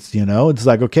states. It's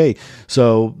like, okay,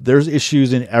 so there's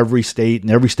issues in every state,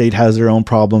 and every state has their own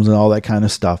problems and all that kind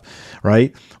of stuff,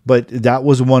 right? But that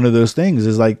was one of those things,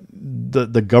 is like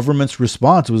the government's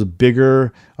response was a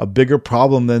bigger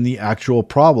problem than the actual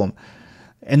problem.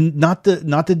 And not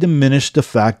to diminish the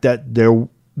fact that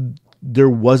there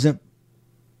wasn't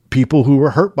people who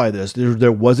were hurt by this.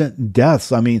 There wasn't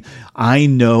deaths. I mean, I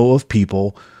know of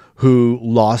people who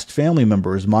lost family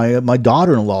members. My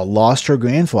daughter-in-law lost her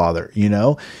grandfather,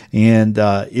 and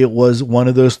it was one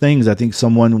of those things. I think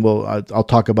I'll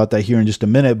talk about that here in just a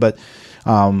minute, but,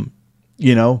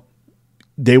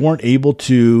 they weren't able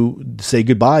to say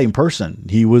goodbye in person.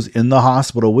 He was in the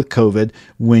hospital with COVID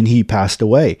when he passed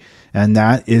away. And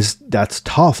that's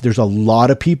tough. There's a lot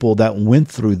of people that went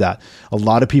through that. A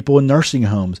lot of people in nursing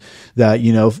homes that,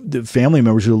 the family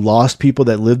members who lost people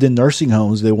that lived in nursing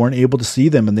homes, they weren't able to see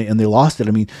them, and they lost it.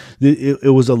 I mean,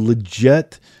 it was a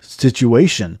legit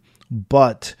situation,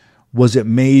 but was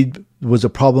a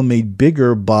problem made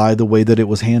bigger by the way that it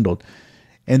was handled?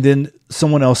 And then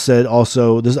someone else said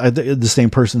also, the same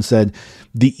person said,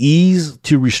 the ease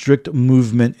to restrict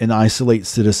movement and isolate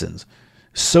citizens.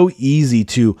 So easy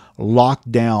to lock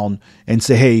down and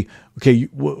say, hey, okay,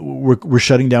 we're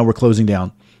shutting down, we're closing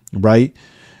down, right?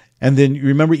 And then you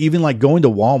remember even like going to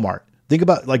Walmart. Think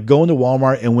about like going to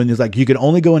Walmart, and when it's like you could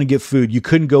only go in and get food, you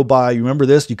couldn't go buy. You remember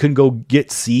this? You couldn't go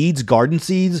get seeds, garden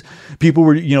seeds. People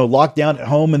were locked down at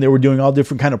home, and they were doing all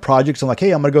different kind of projects. I'm like,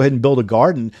 hey, I'm gonna go ahead and build a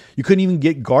garden. You couldn't even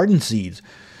get garden seeds.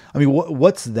 I mean,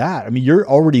 what's that? I mean, you're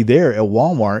already there at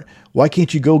Walmart. Why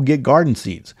can't you go get garden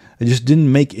seeds? It just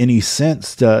didn't make any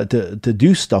sense to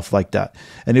do stuff like that.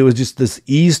 And it was just this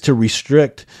ease to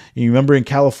restrict. You remember in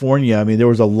California, I mean, there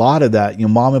was a lot of that,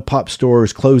 mom and pop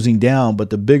stores closing down, but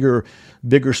the bigger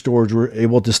stores were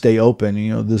able to stay open.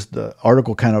 The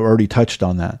article kind of already touched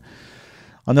on that.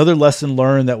 Another lesson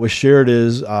learned that was shared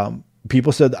is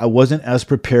people said, I wasn't as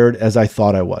prepared as I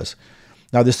thought I was.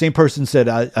 Now, the same person said,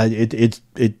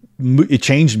 it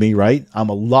changed me, right? I'm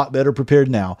a lot better prepared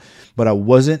now, but I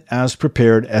wasn't as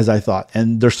prepared as I thought.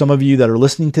 And there's some of you that are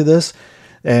listening to this,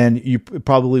 and you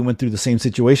probably went through the same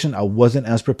situation. I wasn't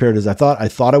as prepared as I thought. I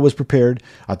thought I was prepared.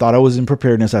 I thought I was in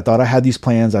preparedness. I thought I had these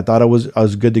plans. I thought I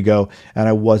was good to go, and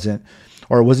I wasn't.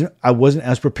 Or I wasn't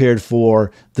as prepared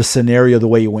for the scenario the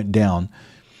way it went down.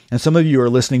 And some of you are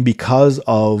listening because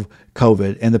of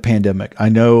COVID and the pandemic. I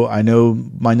know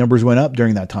my numbers went up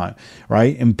during that time,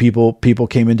 right? And people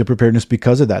came into preparedness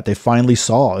because of that. They finally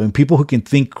saw, and people who can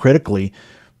think critically,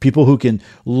 people who can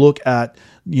look at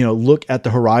the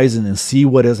horizon and see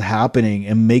what is happening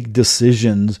and make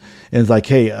decisions. And it's like,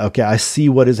 hey, okay, I see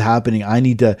what is happening. I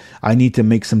need to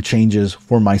make some changes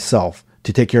for myself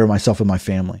to take care of myself and my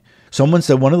family. Someone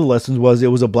said one of the lessons was it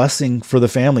was a blessing for the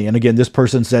family. And again, this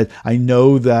person said, I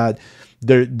know that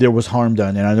there was harm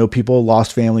done, and I know people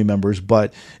lost family members,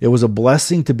 but it was a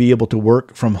blessing to be able to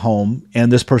work from home. And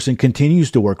this person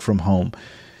continues to work from home.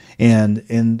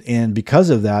 And because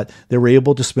of that, they were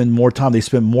able to spend more time. They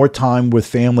spent more time with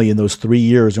family in those 3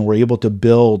 years, and were able to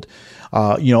build,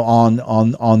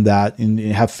 on that and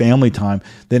have family time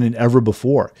than ever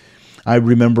before. I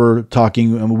remember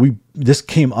talking, this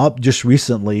came up just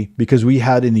recently because we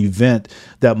had an event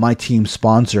that my team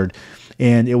sponsored,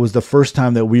 and it was the first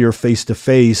time that we are face to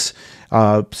face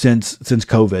since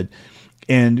COVID.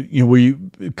 And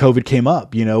COVID came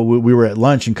up. We were at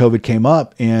lunch and COVID came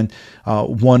up, and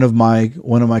one of my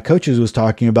coaches was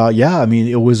talking about,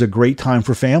 it was a great time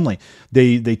for family.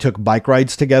 They took bike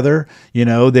rides together.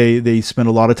 They spent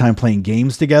a lot of time playing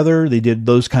games together. They did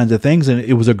those kinds of things, and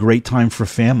it was a great time for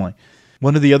family.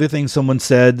 One of the other things someone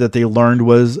said that they learned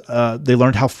was they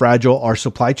learned how fragile our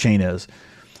supply chain is.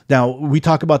 Now, we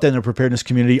talk about that in the preparedness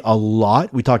community a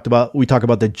lot. We talk about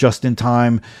the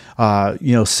just-in-time,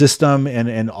 system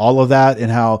and all of that,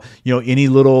 and how any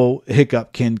little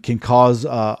hiccup can cause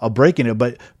a break in it.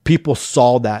 But people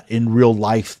saw that in real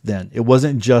life. Then it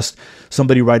wasn't just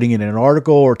somebody writing it in an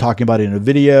article or talking about it in a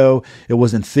video. It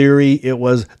wasn't theory. It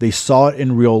was they saw it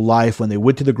in real life when they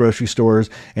went to the grocery stores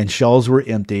and shelves were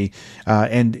empty,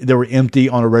 and they were empty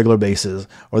on a regular basis,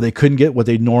 or they couldn't get what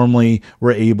they normally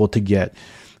were able to get.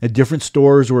 At different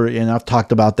stores and I've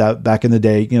talked about that back in the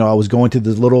day. I was going to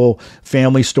this little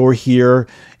family store here,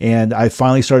 and I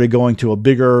finally started going to a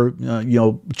bigger,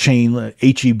 chain,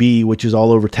 H-E-B, which is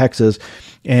all over Texas.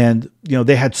 And,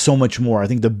 they had so much more. I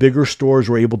think the bigger stores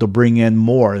were able to bring in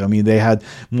more. I mean, they had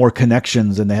more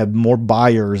connections, and they had more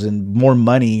buyers and more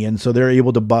money. And so they're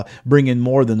able to bring in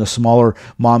more than the smaller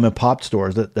mom and pop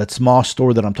stores. That small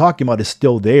store that I'm talking about is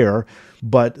still there,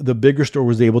 but the bigger store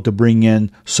was able to bring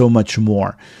in so much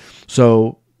more.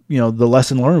 So, the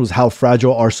lesson learned was how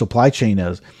fragile our supply chain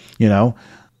is. The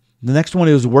next one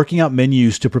is working out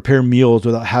menus to prepare meals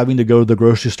without having to go to the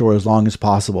grocery store as long as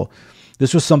possible.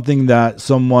 This was something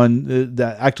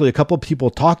that actually a couple of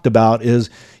people talked about, is,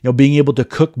 being able to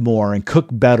cook more and cook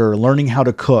better, learning how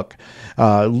to cook,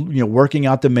 working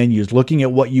out the menus, looking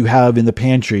at what you have in the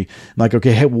pantry. Like,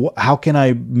 okay, hey, how can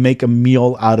I make a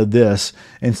meal out of this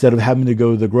instead of having to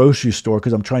go to the grocery store,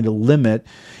 because I'm trying to limit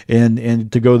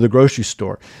and to go to the grocery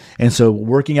store. And so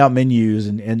working out menus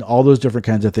and all those different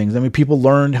kinds of things. I mean, people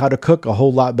learned how to cook a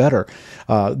whole lot better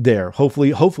there.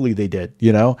 Hopefully they did,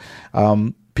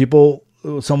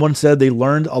 someone said they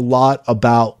learned a lot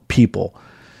about people,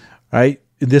 right?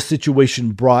 This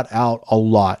situation brought out a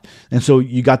lot. And so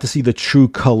you got to see the true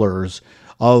colors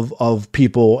of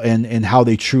people and how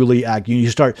they truly act. You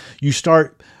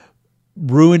start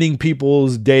ruining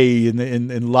people's day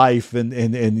in life,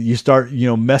 and you start,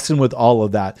 messing with all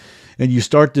of that. And you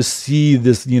start to see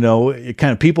this, it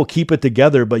kind of, people keep it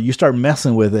together, but you start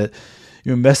messing with it.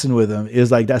 You're messing with them,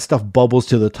 is like that stuff bubbles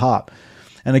to the top.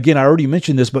 And again, I already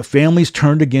mentioned this, but families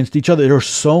turned against each other. There are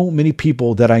so many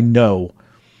people that I know,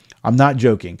 I'm not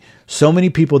joking, so many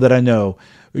people that I know,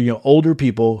 older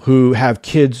people who have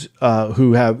kids,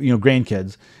 who have,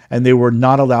 grandkids, and they were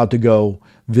not allowed to go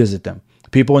visit them.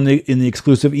 People in the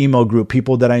exclusive email group,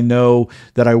 people that I know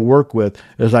that I work with,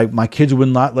 it's like, my kids would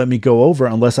not let me go over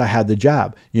unless I had the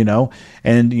jab,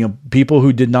 and, people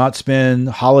who did not spend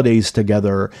holidays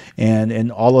together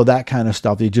and all of that kind of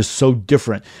stuff. They're just so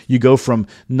different. You go from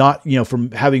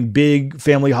from having big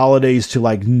family holidays to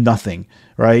like nothing,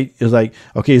 right? It's like,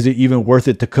 okay, is it even worth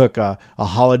it to cook a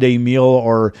holiday meal,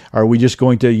 or are we just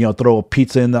going to, throw a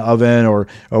pizza in the oven, or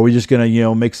are we just going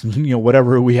to, make some,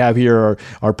 whatever we have here, or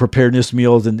our preparedness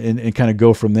meals and kind of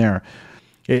go from there.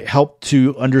 It helped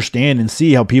to understand and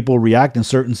see how people react in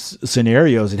certain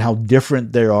scenarios and how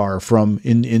different they are from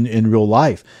in real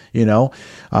life.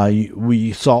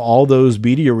 We saw all those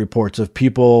media reports of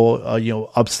people,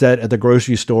 upset at the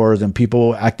grocery stores and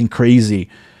people acting crazy.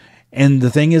 And the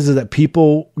thing is that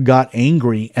people got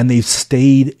angry and they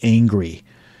stayed angry.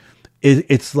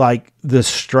 It's like the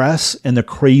stress and the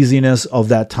craziness of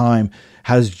that time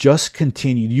has just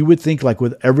continued. You would think, like,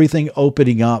 with everything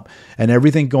opening up and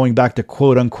everything going back to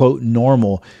quote unquote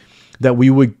normal, that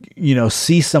we would,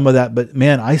 see some of that. But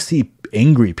man, I see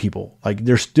angry people. Like,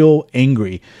 they're still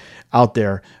angry out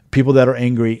there. People that are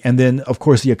angry. And then of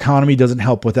course the economy doesn't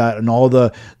help with that. And all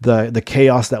the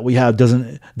chaos that we have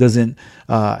doesn't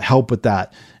help with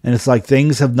that. And it's like,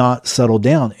 things have not settled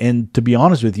down. And to be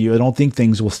honest with you, I don't think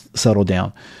things will settle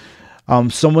down.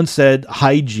 Someone said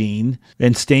hygiene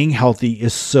and staying healthy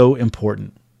is so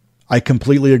important. I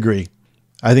completely agree.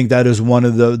 I think that is one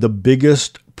of the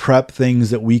biggest prep things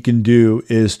that we can do,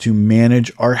 is to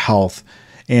manage our health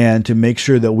and to make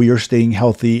sure that we are staying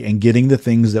healthy and getting the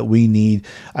things that we need.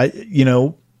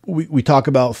 We talk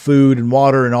about food and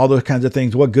water and all those kinds of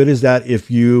things. What good is that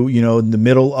if you, in the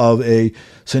middle of a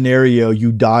scenario,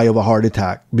 you die of a heart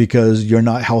attack because you're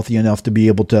not healthy enough to be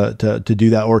able to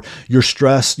do that, or you're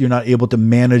stressed, you're not able to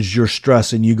manage your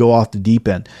stress and you go off the deep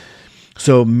end.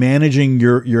 So managing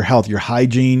your health, your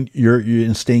hygiene,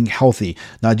 your staying healthy,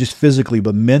 not just physically,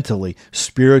 but mentally,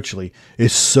 spiritually,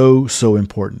 is so, so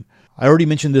important. I already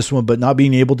mentioned this one, but not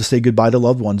being able to say goodbye to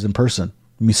loved ones in person.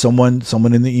 I mean, someone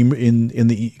in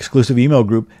the exclusive email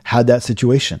group had that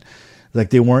situation.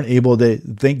 Like, they weren't able to.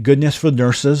 Thank goodness for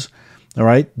nurses. All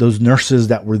right, those nurses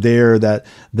that were there, that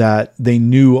they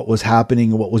knew what was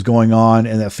happening, what was going on,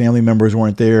 and that family members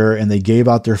weren't there, and they gave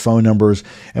out their phone numbers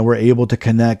and were able to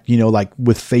connect, like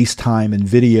with FaceTime and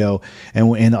video,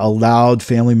 and allowed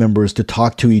family members to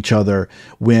talk to each other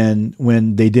when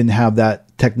they didn't have that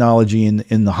technology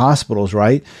in the hospitals,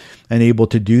 right? And able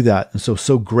to do that. And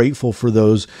so grateful for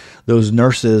those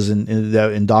nurses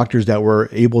and doctors that were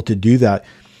able to do that.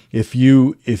 If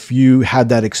you had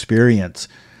that experience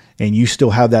and you still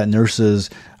have that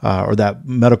nurse's or that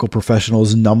medical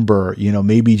professional's number,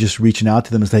 maybe just reaching out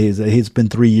to them and say, hey, it's been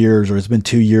 3 years or it's been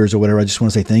 2 years or whatever. I just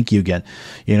want to say thank you again,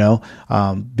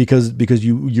 because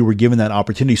you were given that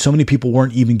opportunity. So many people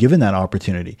weren't even given that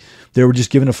opportunity. They were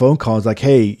just given a phone call. It's like,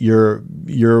 hey, your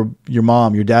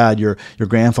mom, your dad, your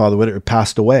grandfather, whatever,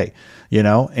 passed away,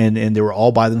 and they were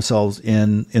all by themselves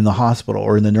in the hospital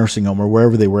or in the nursing home or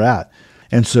wherever they were at.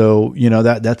 And so,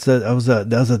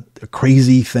 that was a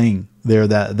crazy thing there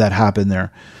that happened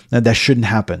there. That shouldn't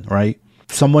happen, right?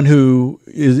 Someone who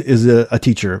is a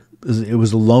teacher, it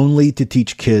was lonely to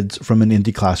teach kids from an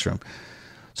empty classroom.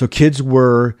 So kids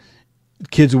were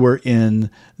in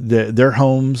their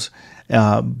homes,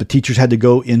 But teachers had to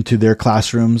go into their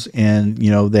classrooms, and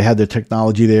they had the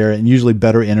technology there, and usually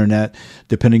better internet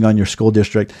depending on your school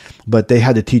district. But they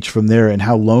had to teach from there, and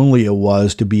how lonely it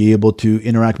was to be able to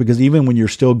interact, because even when you're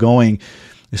still going,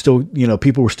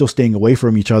 people were still staying away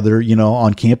from each other,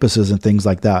 on campuses and things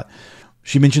like that.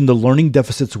 She mentioned the learning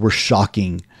deficits were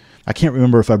shocking. I can't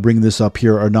remember if I bring this up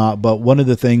here or not, but one of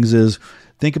the things is,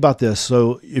 think about this.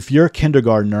 So if you're a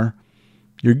kindergartner,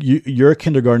 you're a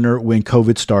kindergartner when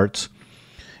COVID starts,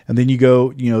 and then you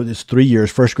go, it's 3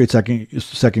 years, first grade,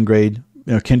 second grade,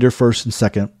 kinder, first and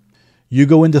second. You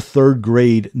go into third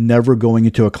grade, never going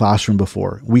into a classroom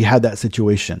before. We had that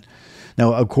situation.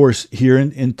 Now, of course, here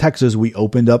in Texas, we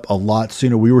opened up a lot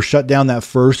sooner. We were shut down that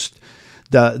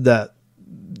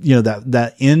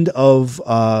end of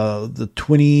the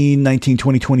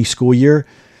 2019-2020 school year.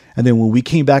 And then when we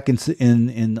came back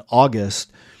in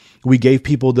August, we gave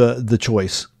people the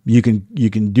choice. You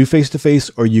can do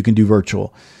face-to-face or you can do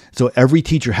virtual. So every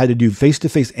teacher had to do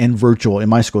face-to-face and virtual in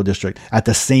my school district at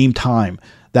the same time.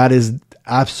 That is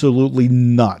absolutely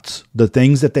nuts. The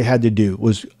things that they had to do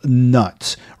was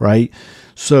nuts, right?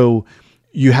 So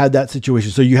you had that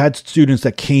situation. So you had students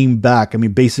that came back. I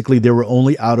mean, basically they were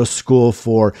only out of school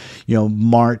for,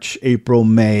 March, April,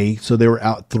 May. So they were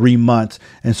out 3 months.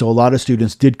 And so a lot of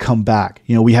students did come back.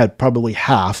 We had probably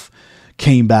half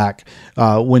came back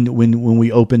when we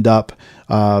opened up,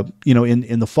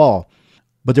 in the fall.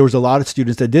 But there was a lot of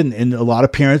students that didn't. And a lot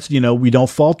of parents, we don't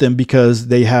fault them, because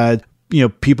they had,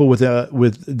 people with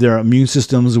their immune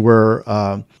systems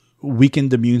were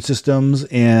weakened immune systems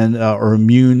and or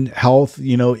immune health,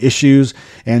 issues.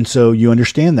 And so you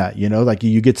understand that, like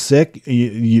you get sick,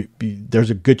 there's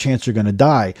a good chance you're going to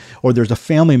die, or there's a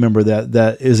family member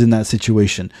that is in that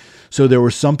situation. So there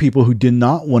were some people who did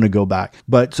not want to go back.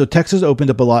 But so Texas opened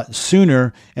up a lot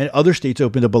sooner, and other states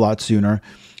opened up a lot sooner.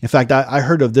 In fact, I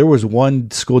heard there was one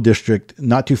school district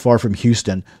not too far from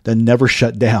Houston that never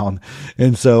shut down.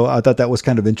 And so I thought that was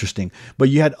kind of interesting. But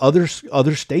you had other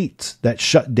states that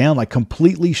shut down, like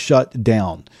completely shut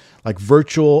down, like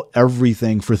virtual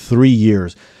everything for 3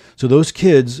 years. So those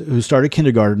kids who started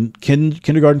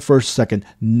kindergarten first, second,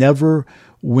 never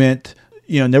went,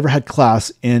 never had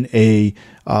class in a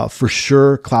for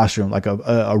sure classroom, like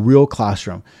a real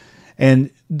classroom.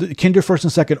 And the kinder, first,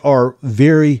 and second are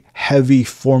very heavy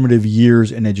formative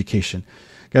years in education.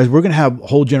 Guys, we're going to have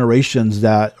whole generations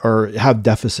that have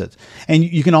deficits. And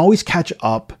you can always catch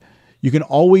up. You can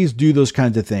always do those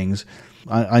kinds of things.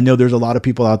 I know there's a lot of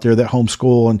people out there that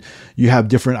homeschool, and you have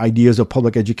different ideas of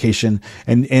public education.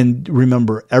 And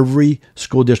remember, every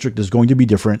school district is going to be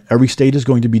different. Every state is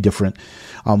going to be different.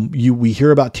 We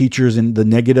hear about teachers and the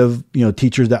negative,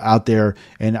 teachers that out there,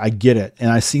 and I get it.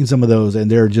 And I've seen some of those, and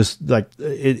they're just like,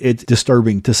 it's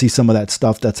disturbing to see some of that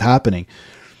stuff that's happening.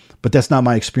 But that's not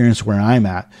my experience where I'm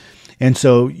at. And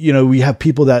so, we have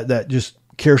people that just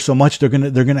care so much. They're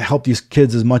gonna help these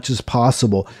kids as much as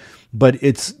possible. But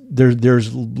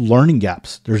there's learning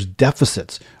gaps, there's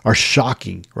deficits are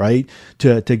shocking, right?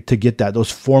 To get that,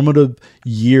 those formative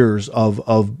years of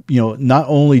not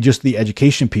only just the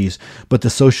education piece, but the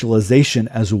socialization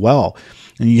as well.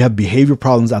 And you have behavior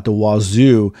problems at the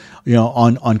wazoo,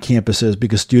 on campuses,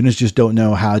 because students just don't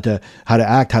know how to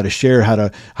act, how to share, how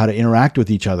to interact with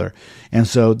each other. And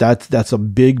so that's a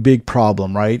big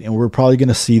problem, right? And we're probably going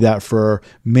to see that for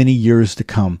many years to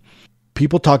come.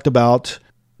 People talked about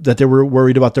that they were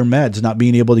worried about their meds, not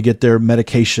being able to get their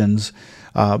medications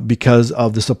because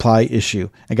of the supply issue.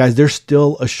 And guys, there's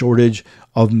still a shortage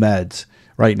of meds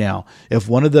right now. If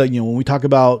one of the, when we talk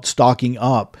about stocking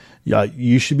up,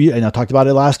 you should be, and I talked about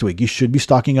it last week, you should be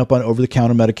stocking up on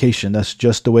over-the-counter medication. That's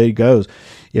just the way it goes.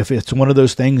 If it's one of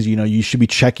those things, you should be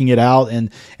checking it out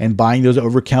and buying those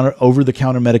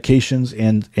over-the-counter medications,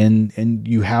 and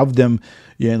you have them,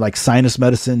 like sinus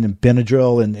medicine and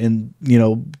Benadryl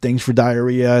and things for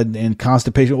diarrhea and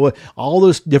constipation, all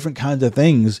those different kinds of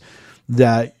things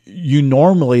that you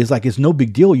normally, it's no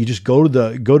big deal. You just go to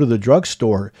the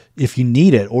drugstore if you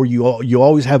need it, or you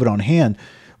always have it on hand.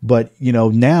 But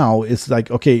now it's like,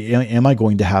 okay, am I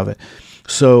going to have it?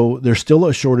 So there's still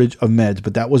a shortage of meds,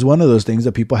 but that was one of those things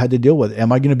that people had to deal with.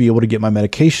 Am I going to be able to get my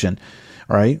medication?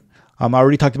 All right. I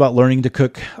already talked about learning to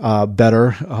cook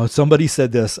better. Somebody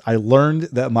said this. I learned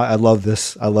that I love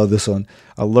this one.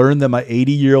 I learned that my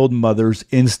 80-year-old mother's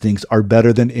instincts are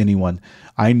better than anyone.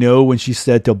 I know when she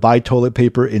said to buy toilet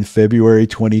paper in February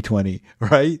 2020,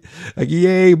 right? Like,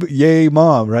 yay,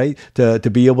 mom, right? To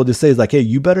be able to say, it's like, hey,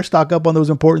 you better stock up on those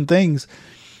important things.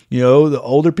 The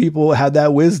older people had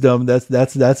that wisdom.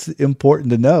 That's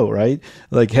important to know, right?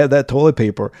 Like, had that toilet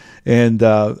paper. And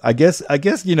I guess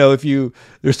if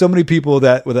there's so many people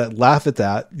that laugh at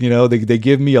that, they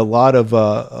give me a lot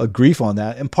of grief on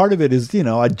that. And part of it is,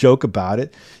 I joke about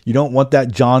it. You don't want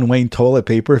that John Wayne toilet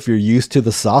paper if you're used to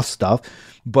the soft stuff.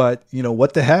 But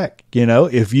what the heck,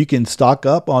 if you can stock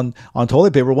up on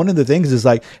toilet paper, one of the things is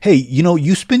like, hey,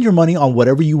 you spend your money on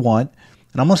whatever you want,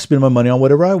 and I'm going to spend my money on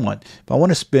whatever I want. If I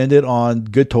want to spend it on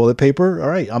good toilet paper, all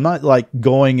right, I'm not like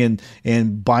going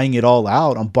and buying it all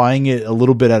out. I'm buying it a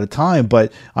little bit at a time,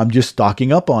 but I'm just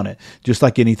stocking up on it, just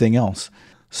like anything else.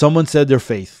 Someone said their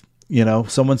faith.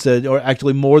 Someone said, or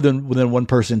actually more than one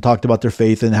person talked about their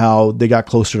faith and how they got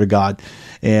closer to God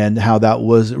and how that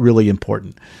was really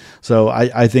important. So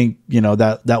I think,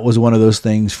 that was one of those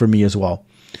things for me as well.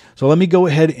 So let me go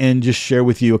ahead and just share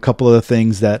with you a couple of the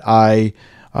things that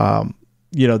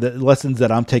the lessons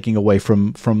that I'm taking away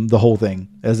from the whole thing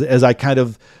as I kind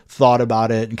of thought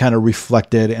about it and kind of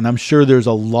reflected. And I'm sure there's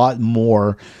a lot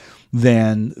more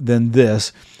than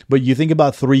this. But you think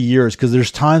about 3 years, because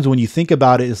there's times when you think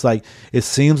about it, it's like, it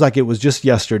seems like it was just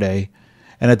yesterday.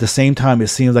 And at the same time, it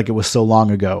seems like it was so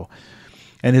long ago.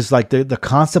 And it's like the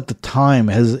concept of time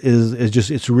is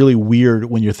just, it's really weird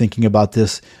when you're thinking about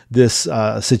this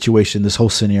situation, this whole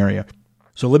scenario.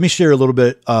 So let me share a little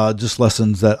bit, just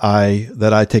lessons that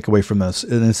I take away from this.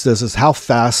 And it's this is how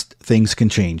fast things can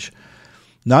change.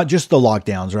 Not just the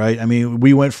lockdowns, right? I mean,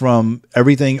 we went from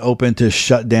everything open to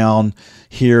shut down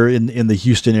here in the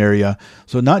Houston area.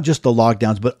 So not just the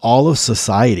lockdowns, but all of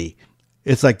society.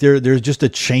 It's like there's just a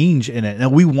change in it.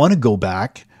 And we want to go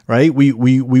back, right? We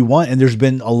want, and there's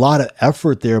been a lot of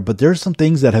effort there, but there's some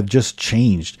things that have just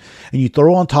changed. And you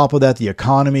throw on top of that the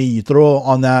economy, you throw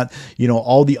on that,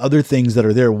 all the other things that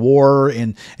are there, war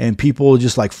and people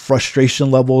just like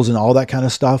frustration levels and all that kind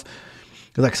of stuff.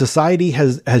 Like society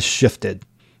has shifted.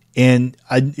 And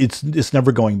it's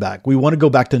never going back. We want to go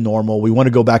back to normal. We want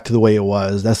to go back to the way it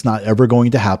was. That's not ever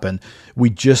going to happen. We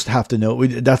just have to know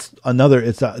it's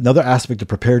another aspect of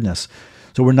preparedness.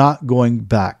 So we're not going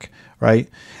back, right?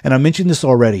 And I mentioned this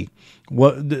already.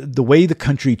 The way the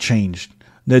country changed,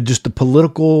 just the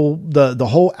political, the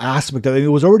whole aspect of it, it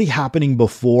was already happening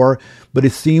before, but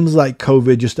it seems like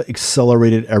COVID just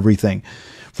accelerated everything.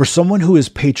 For someone who is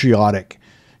patriotic,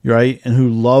 right, and who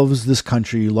loves this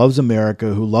country, loves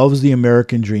America, who loves the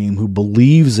American dream, who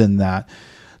believes in that,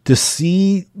 to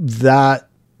see that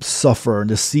suffer and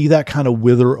to see that kind of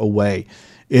wither away,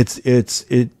 it's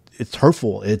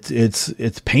hurtful.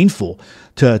 It's painful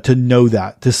to know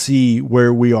that, to see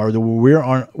where we are, that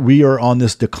we are on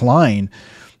this decline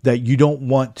that you don't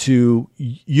want to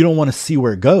see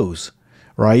where it goes.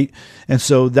 Right. And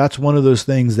so that's one of those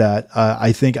things that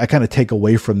I think I kind of take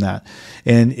away from that.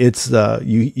 And it's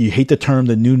you hate the term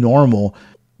the new normal,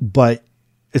 but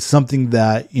it's something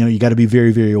that, you got to be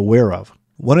very, very aware of.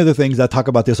 One of the things I talk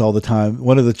about this all the time.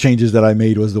 One of the changes that I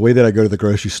made was the way that I go to the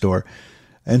grocery store.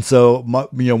 And so,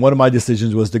 one of my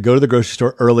decisions was to go to the grocery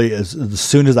store early as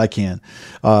soon as I can.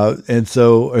 Or as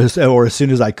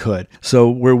soon as I could. So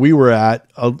where we were at,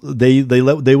 they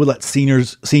would let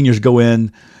seniors go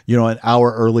in, an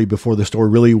hour early before the store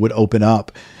really would open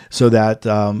up, so that,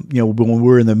 when we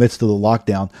were in the midst of the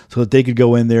lockdown, so that they could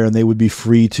go in there and they would be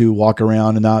free to walk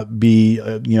around and not be,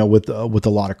 with a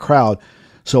lot of crowd.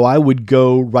 So I would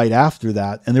go right after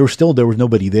that, and there was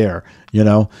nobody there,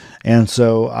 and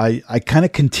so I kind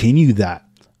of continued that.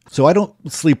 So I don't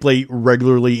sleep late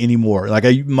regularly anymore. Like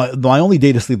my only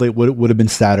day to sleep late would have been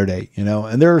Saturday,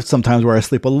 and there are some times where I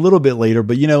sleep a little bit later,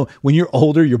 but when you're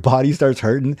older, your body starts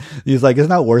hurting. It's like, it's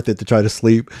not worth it to try to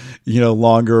sleep,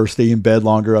 longer or stay in bed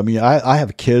longer. I mean, I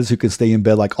have kids who could stay in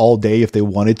bed like all day if they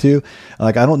wanted to.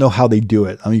 Like, I don't know how they do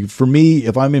it. I mean, for me,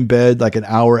 if I'm in bed like an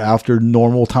hour after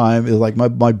normal time, it's like my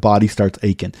body starts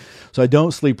aching. So I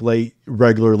don't sleep late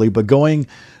regularly, but going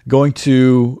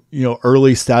to,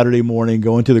 early Saturday morning,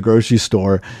 going to the grocery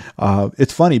store,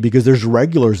 it's funny because there's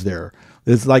regulars there.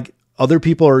 It's like other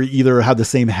people are either have the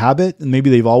same habit and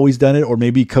maybe they've always done it, or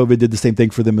maybe COVID did the same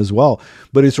thing for them as well.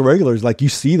 But it's regulars. Like, you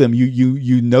see them,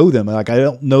 you know them. Like, I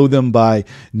don't know them by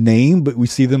name, but we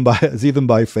see them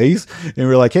by face, and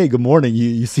we're like, hey, good morning.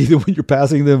 You see them when you're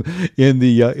passing them in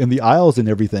the aisles and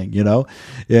everything,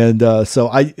 And so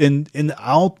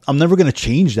I'm never going to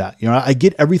change that. I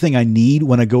get everything I need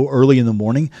when I go early in the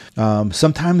morning.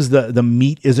 Sometimes the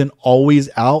meat isn't always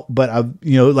out, but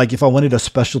like if I wanted a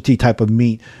specialty type of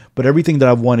meat, but everything that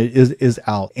I've wanted is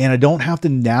out, and I don't have to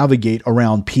navigate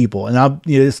around people. And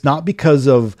it's not because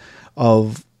of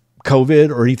COVID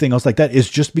or anything else like that. It's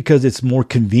just because it's more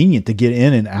convenient to get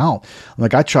in and out.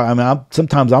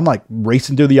 Sometimes I'm like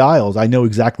racing through the aisles. I know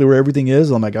exactly where everything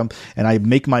is. And I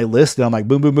make my list and I'm like,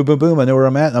 boom, boom, boom, boom, boom. I know where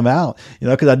I'm at and I'm out,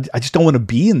 cause I just don't want to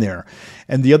be in there.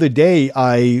 And the other day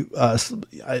I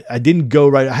didn't go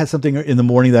right. I had something in the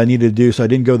morning that I needed to do. So I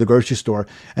didn't go to the grocery store,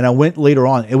 and I went later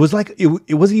on. It was like,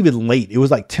 it wasn't even late. It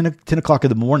was like 10 o'clock in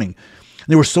the morning.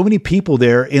 There were so many people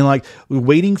there and like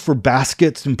waiting for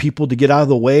baskets and people to get out of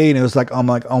the way. And it was like, I'm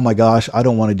like, oh my gosh, I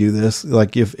don't want to do this.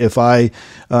 Like if I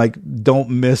like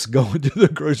don't miss going to the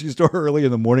grocery store early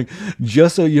in the morning,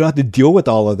 just so you don't have to deal with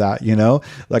all of that,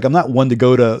 like I'm not one to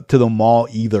go to the mall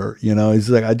either. It's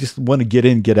like, I just want to get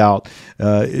in, get out,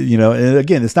 and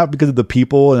again, it's not because of the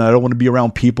people and I don't want to be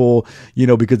around people,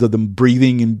 because of them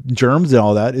breathing and germs and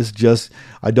all that. It's just,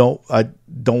 I don't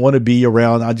want to be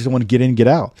around. I just want to get in, get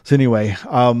out. So anyway,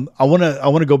 I want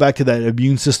to go back to that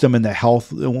immune system and the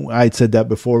health. I had said that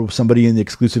before. Somebody in the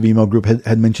exclusive email group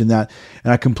had mentioned that,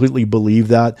 and I completely believe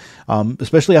that.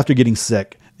 Especially after getting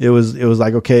sick, it was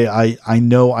like, okay, I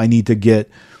know I need to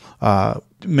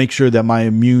make sure that my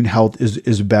immune health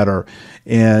is better,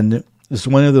 and it's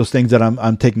one of those things that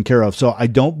I'm taking care of. So I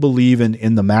don't believe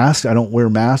in the mask. I don't wear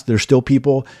masks. There's still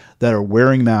people that are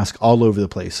wearing masks all over the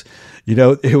place.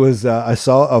 It was, I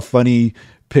saw a funny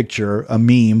picture, a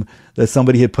meme that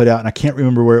somebody had put out, and I can't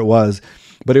remember where it was,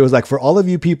 but it was like, for all of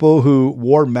you people who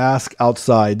wore masks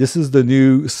outside, this is the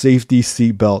new safety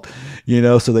seatbelt,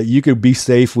 so that you could be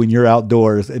safe when you're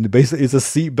outdoors. And basically it's a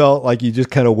seatbelt, like you just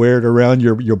kind of wear it around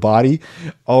your body.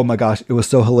 Oh my gosh, it was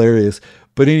so hilarious.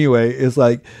 But anyway, it's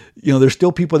like, there's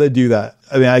still people that do that.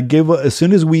 I mean, as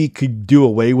soon as we could do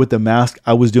away with the mask,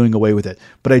 I was doing away with it.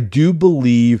 But I do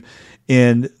believe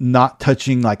in not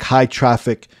touching like high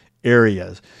traffic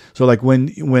areas. So like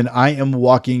when I am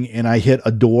walking and I hit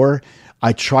a door,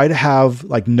 I try to have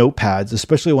like notepads,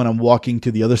 especially when I'm walking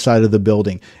to the other side of the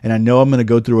building and I know I'm going to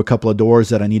go through a couple of doors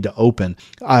that I need to open.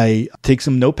 I take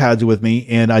some notepads with me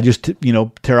and I just,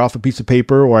 tear off a piece of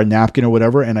paper or a napkin or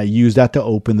whatever, and I use that to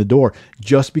open the door,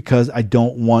 just because I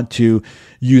don't want to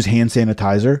use hand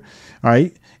sanitizer. All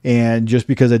right. And just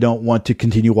because I don't want to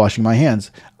continue washing my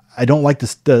hands. I don't like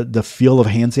the feel of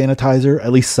hand sanitizer.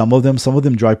 At least some of them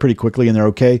dry pretty quickly and they're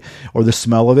okay. Or the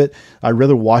smell of it. I'd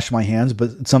rather wash my hands,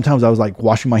 but sometimes I was like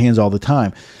washing my hands all the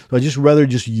time. So I just rather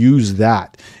just use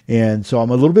that. And so I'm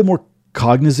a little bit more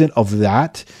cognizant of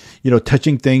that,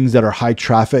 touching things that are high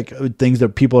traffic, things that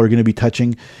people are going to be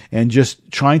touching, and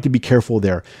just trying to be careful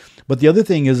there. But the other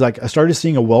thing is, like, I started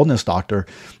seeing a wellness doctor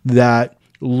that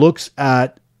looks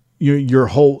at your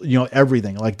whole,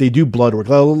 everything. Like, they do blood work.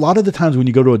 A lot of the times when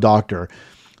you go to a doctor,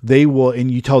 they will,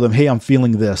 and you tell them, hey, I'm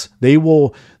feeling this. They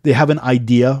have an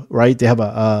idea, right? They have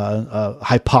a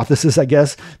hypothesis, I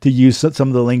guess, to use some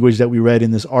of the language that we read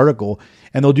in this article,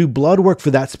 and they'll do blood work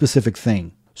for that specific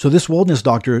thing. So this wellness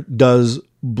doctor does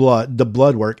the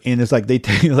blood work, and it's like they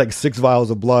take like 6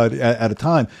 vials of blood at a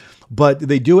time, but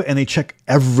they do it and they check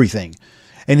everything.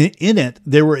 And in it,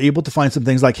 they were able to find some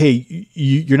things like, hey,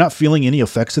 you're not feeling any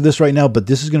effects of this right now, but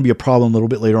this is going to be a problem a little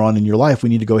bit later on in your life. We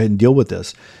need to go ahead and deal with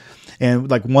this. And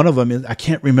like one of them is, I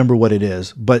can't remember what it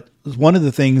is, but one of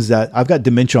the things that I've got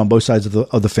dementia on both sides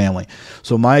of the family.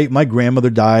 So my grandmother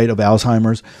died of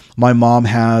Alzheimer's. My mom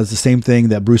has the same thing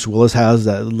that Bruce Willis has,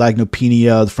 that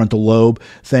lymphodeplegia, the frontal lobe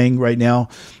thing right now.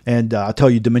 And I'll tell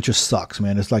you, dementia sucks,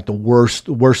 man. It's like the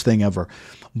worst thing ever.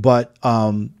 But,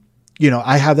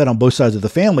 I have that on both sides of the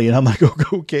family, and I'm like,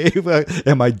 okay,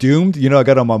 am I doomed? I got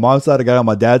it on my mom's side, I got it on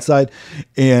my dad's side.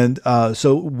 And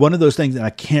so one of those things, and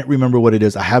I can't remember what it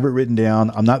is. I have it written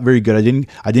down. I'm not very good.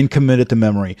 I didn't commit it to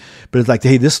memory, but it's like,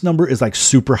 hey, this number is like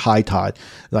super high, Todd,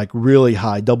 like really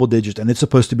high, double digits. And it's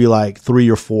supposed to be like 3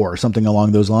 or 4 or something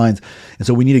along those lines. And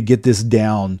so we need to get this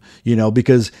down,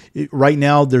 because right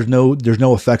now there's no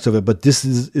effects of it, but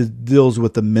it deals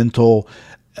with the mental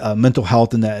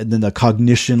health and then the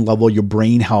cognition level, your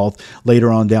brain health later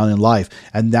on down in life.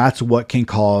 And that's what can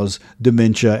cause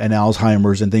dementia and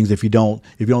Alzheimer's and things if you don't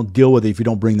deal with it, if you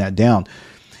don't bring that down.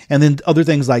 And then other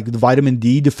things like the vitamin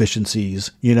D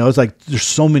deficiencies, it's like there's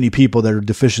so many people that are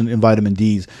deficient in vitamin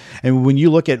Ds. And when you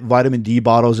look at vitamin D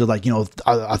bottles, they're like,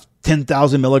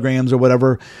 10,000 milligrams or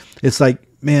whatever. It's like,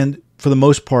 man, for the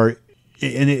most part,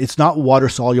 and it's not water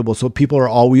soluble. So people are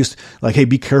always like, hey,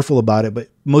 be careful about it. But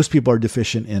most people are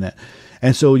deficient in it.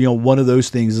 And so, one of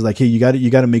those things is like, hey, you got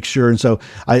to make sure. And so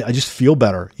I just feel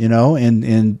better,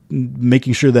 and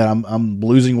making sure that I'm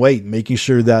losing weight, making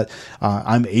sure that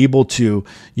I'm able to,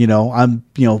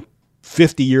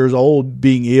 50 years old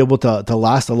being able to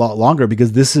last a lot longer,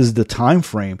 because this is the time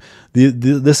frame.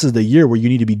 This is the year where you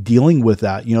need to be dealing with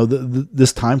that,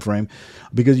 this time frame,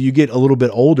 because you get a little bit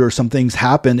older, some things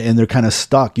happen and they're kind of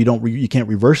stuck. You can't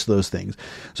reverse those things.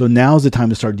 So now's the time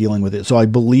to start dealing with it. So I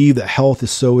believe that health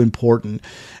is so important,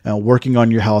 working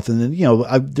on your health. And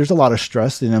then, there's a lot of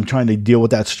stress, and I'm trying to deal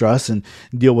with that stress and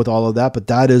deal with all of that, but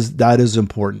that is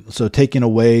important. So taking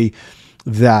away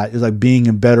that is like being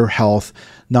in better health,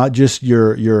 not just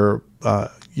your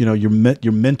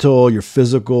mental, your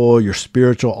physical, your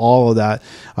spiritual, all of that,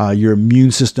 your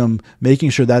immune system, making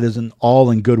sure that is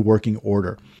all in good working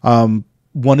order.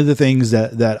 One of the things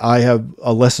that I have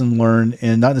a lesson learned,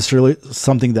 and not necessarily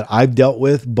something that I've dealt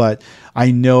with, but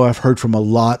I know I've heard from a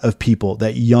lot of people,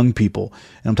 that young people,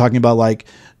 and I'm talking about like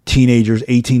teenagers,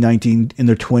 18, 19, in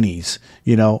their 20s,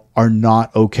 are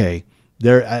not okay.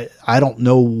 I don't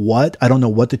know what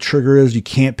the trigger is. You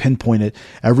can't pinpoint it.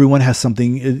 Everyone has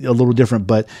something a little different.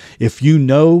 But if you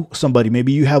know somebody,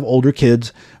 maybe you have older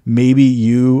kids, maybe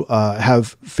you have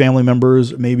family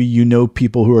members, maybe you know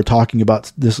people who are talking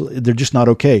about this, they're just not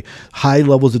okay. High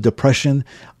levels of depression,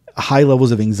 high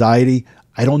levels of anxiety.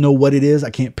 I don't know what it is. I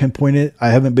can't pinpoint it. I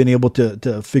haven't been able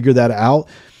to figure that out.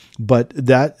 But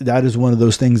that is one of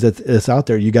those things that's out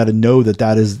there. You got to know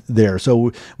that is there.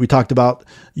 So we talked about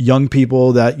young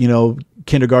people that,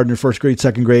 kindergarten, first grade,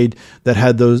 second grade, that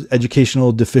had those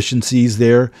educational deficiencies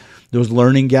there, those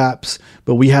learning gaps.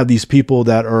 But we have these people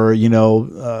that are, in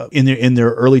their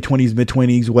early 20s, mid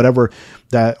 20s, whatever,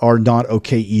 that are not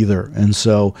okay either. And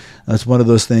so that's one of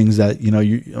those things that,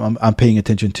 I'm paying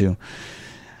attention to.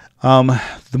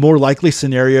 The more likely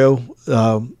scenario,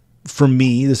 for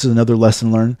me, this is another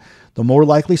lesson learned. The more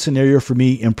likely scenario for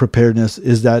me in preparedness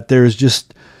is that there's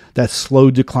just that slow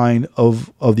decline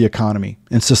of the economy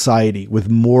and society, with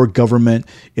more government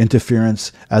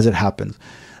interference as it happens.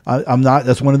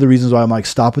 That's one of the reasons why I'm like,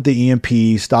 stop with the EMP,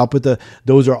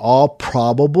 those are all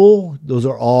probable. Those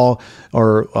are all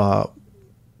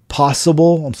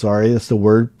possible. I'm sorry, that's the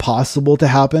word, possible to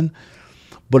happen.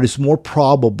 But it's more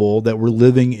probable that we're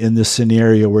living in this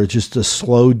scenario where it's just a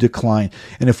slow decline.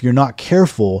 And if you're not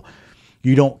careful,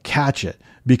 you don't catch it,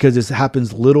 because it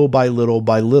happens little by little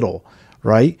by little,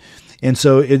 right? And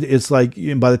so it's like,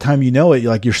 by the time you know it,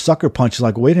 like your sucker punch is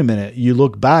like, wait a minute. You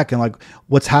look back and like,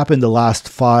 what's happened the last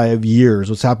 5 years?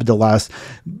 What's happened the last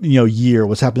year?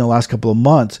 What's happened the last couple of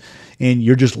months? And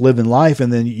you're just living life,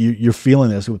 and then you're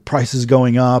feeling this with prices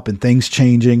going up and things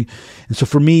changing. And so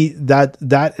for me,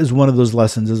 that is one of those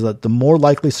lessons, is that the more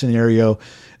likely scenario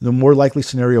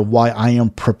why I am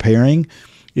preparing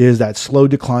is that slow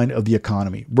decline of the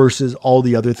economy versus all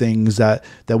the other things that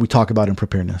we talk about in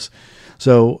preparedness.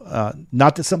 So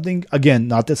not that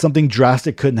something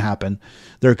drastic couldn't happen.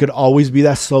 There could always be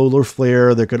that solar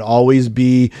flare. There could always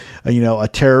be, a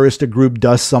terrorist group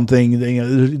does something.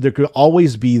 There could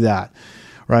always be that,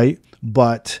 right?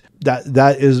 But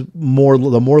that is the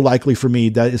more likely for me.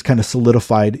 That is kind of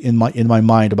solidified in my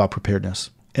mind about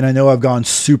preparedness. And I know I've gone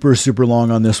super, super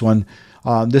long on this one.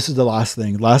 This is the last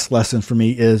thing. Last lesson for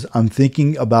me is I'm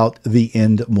thinking about the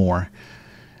end more,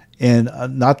 and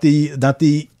not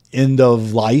the end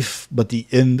of life, but the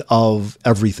end of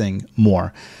everything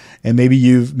more. And maybe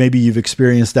you've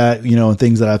experienced that, and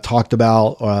things that I've talked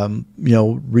about,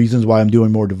 reasons why I'm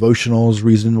doing more devotionals,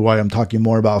 reasons why I'm talking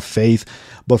more about faith.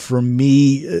 But for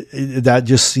me, that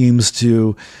just seems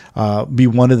to be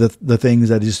one of the things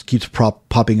that just keeps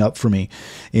popping up for me.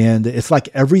 And it's like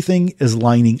everything is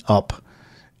lining up.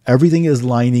 Everything is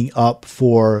lining up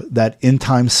for that end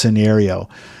time scenario.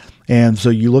 And so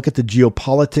you look at the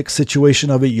geopolitics situation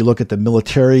of it, you look at the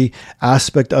military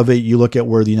aspect of it, you look at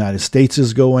where the United States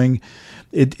is going.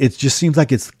 It just seems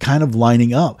like it's kind of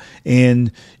lining up.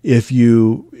 And if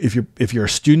you're a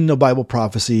student of Bible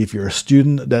prophecy, if you're a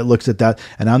student that looks at that,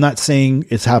 and I'm not saying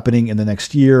it's happening in the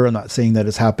next year, I'm not saying that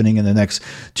it's happening in the next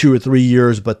 2 or 3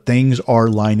 years, but things are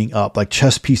lining up, like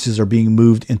chess pieces are being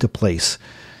moved into place.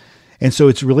 And so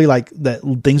it's really like that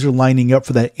things are lining up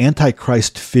for that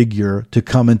Antichrist figure to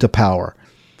come into power.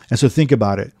 And so think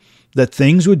about it, that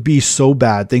things would be so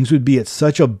bad, things would be at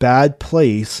such a bad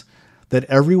place that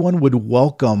everyone would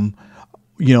welcome,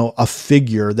 a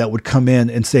figure that would come in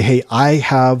and say, hey, I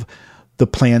have the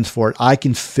plans for it. I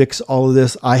can fix all of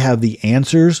this. I have the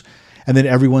answers. And then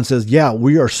everyone says, yeah,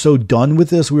 we are so done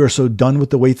with this. We are so done with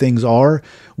the way things are.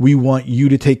 We want you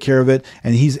to take care of it.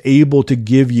 And he's able to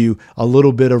give you a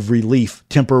little bit of relief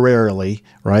temporarily,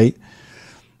 right?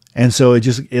 And so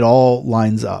it all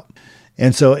lines up.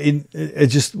 And so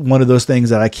it's just one of those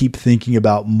things that I keep thinking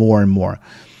about more and more.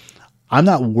 I'm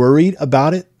not worried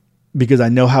about it because I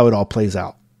know how it all plays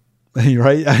out.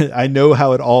 right? I know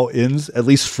how it all ends, at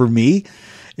least for me.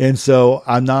 And so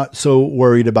I'm not so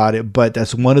worried about it, but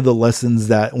that's one of the lessons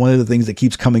one of the things that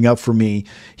keeps coming up for me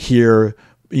here,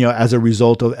 as a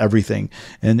result of everything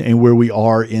and where we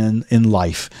are in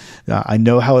life. I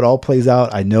know how it all plays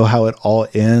out. I know how it all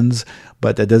ends,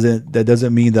 but that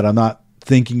doesn't mean that I'm not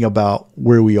thinking about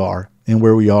where we are and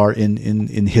where we are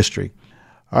in history.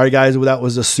 All right, guys, well, that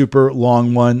was a super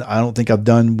long one. I don't think I've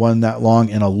done one that long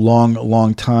in a long,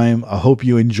 long time. I hope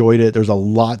you enjoyed it. There's a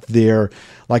lot there.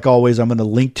 Like always, I'm going to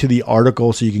link to the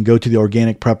article so you can go to the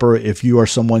Organic Prepper if you are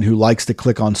someone who likes to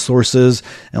click on sources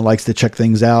and likes to check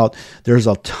things out. There's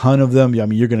a ton of them. I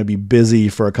mean, you're going to be busy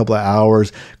for a couple of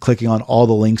hours clicking on all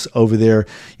the links over there.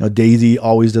 Daisy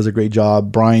always does a great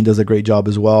job. Brian does a great job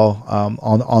as well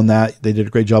on that. They did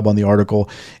a great job on the article.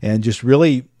 And just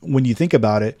really, when you think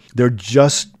about it, they're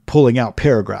just pulling out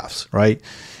paragraphs, right?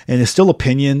 And it's still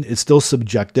opinion, it's still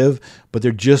subjective, but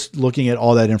they're just looking at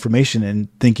all that information and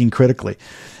thinking critically.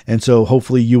 And so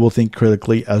hopefully you will think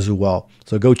critically as well.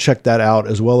 So go check that out,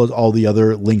 as well as all the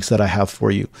other links that I have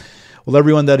for you. Well,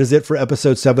 everyone, that is it for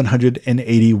episode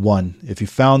 781. If you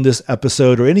found this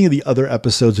episode or any of the other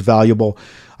episodes valuable,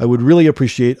 I would really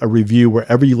appreciate a review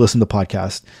wherever you listen to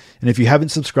podcasts. And if you haven't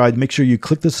subscribed, make sure you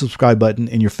click the subscribe button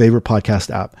in your favorite podcast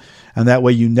app. And that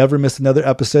way you never miss another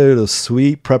episode of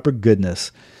sweet prepper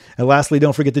goodness. And lastly,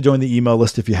 don't forget to join the email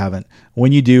list if you haven't.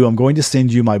 When you do, I'm going to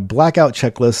send you my blackout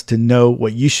checklist to know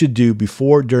what you should do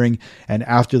before, during, and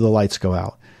after the lights go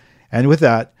out. And with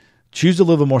that, choose to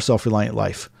live a more self-reliant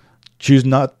life. Choose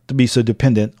not to be so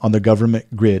dependent on the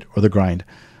government, grid, or the grind.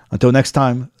 Until next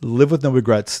time, live with no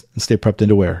regrets and stay prepped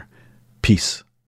and aware. Peace.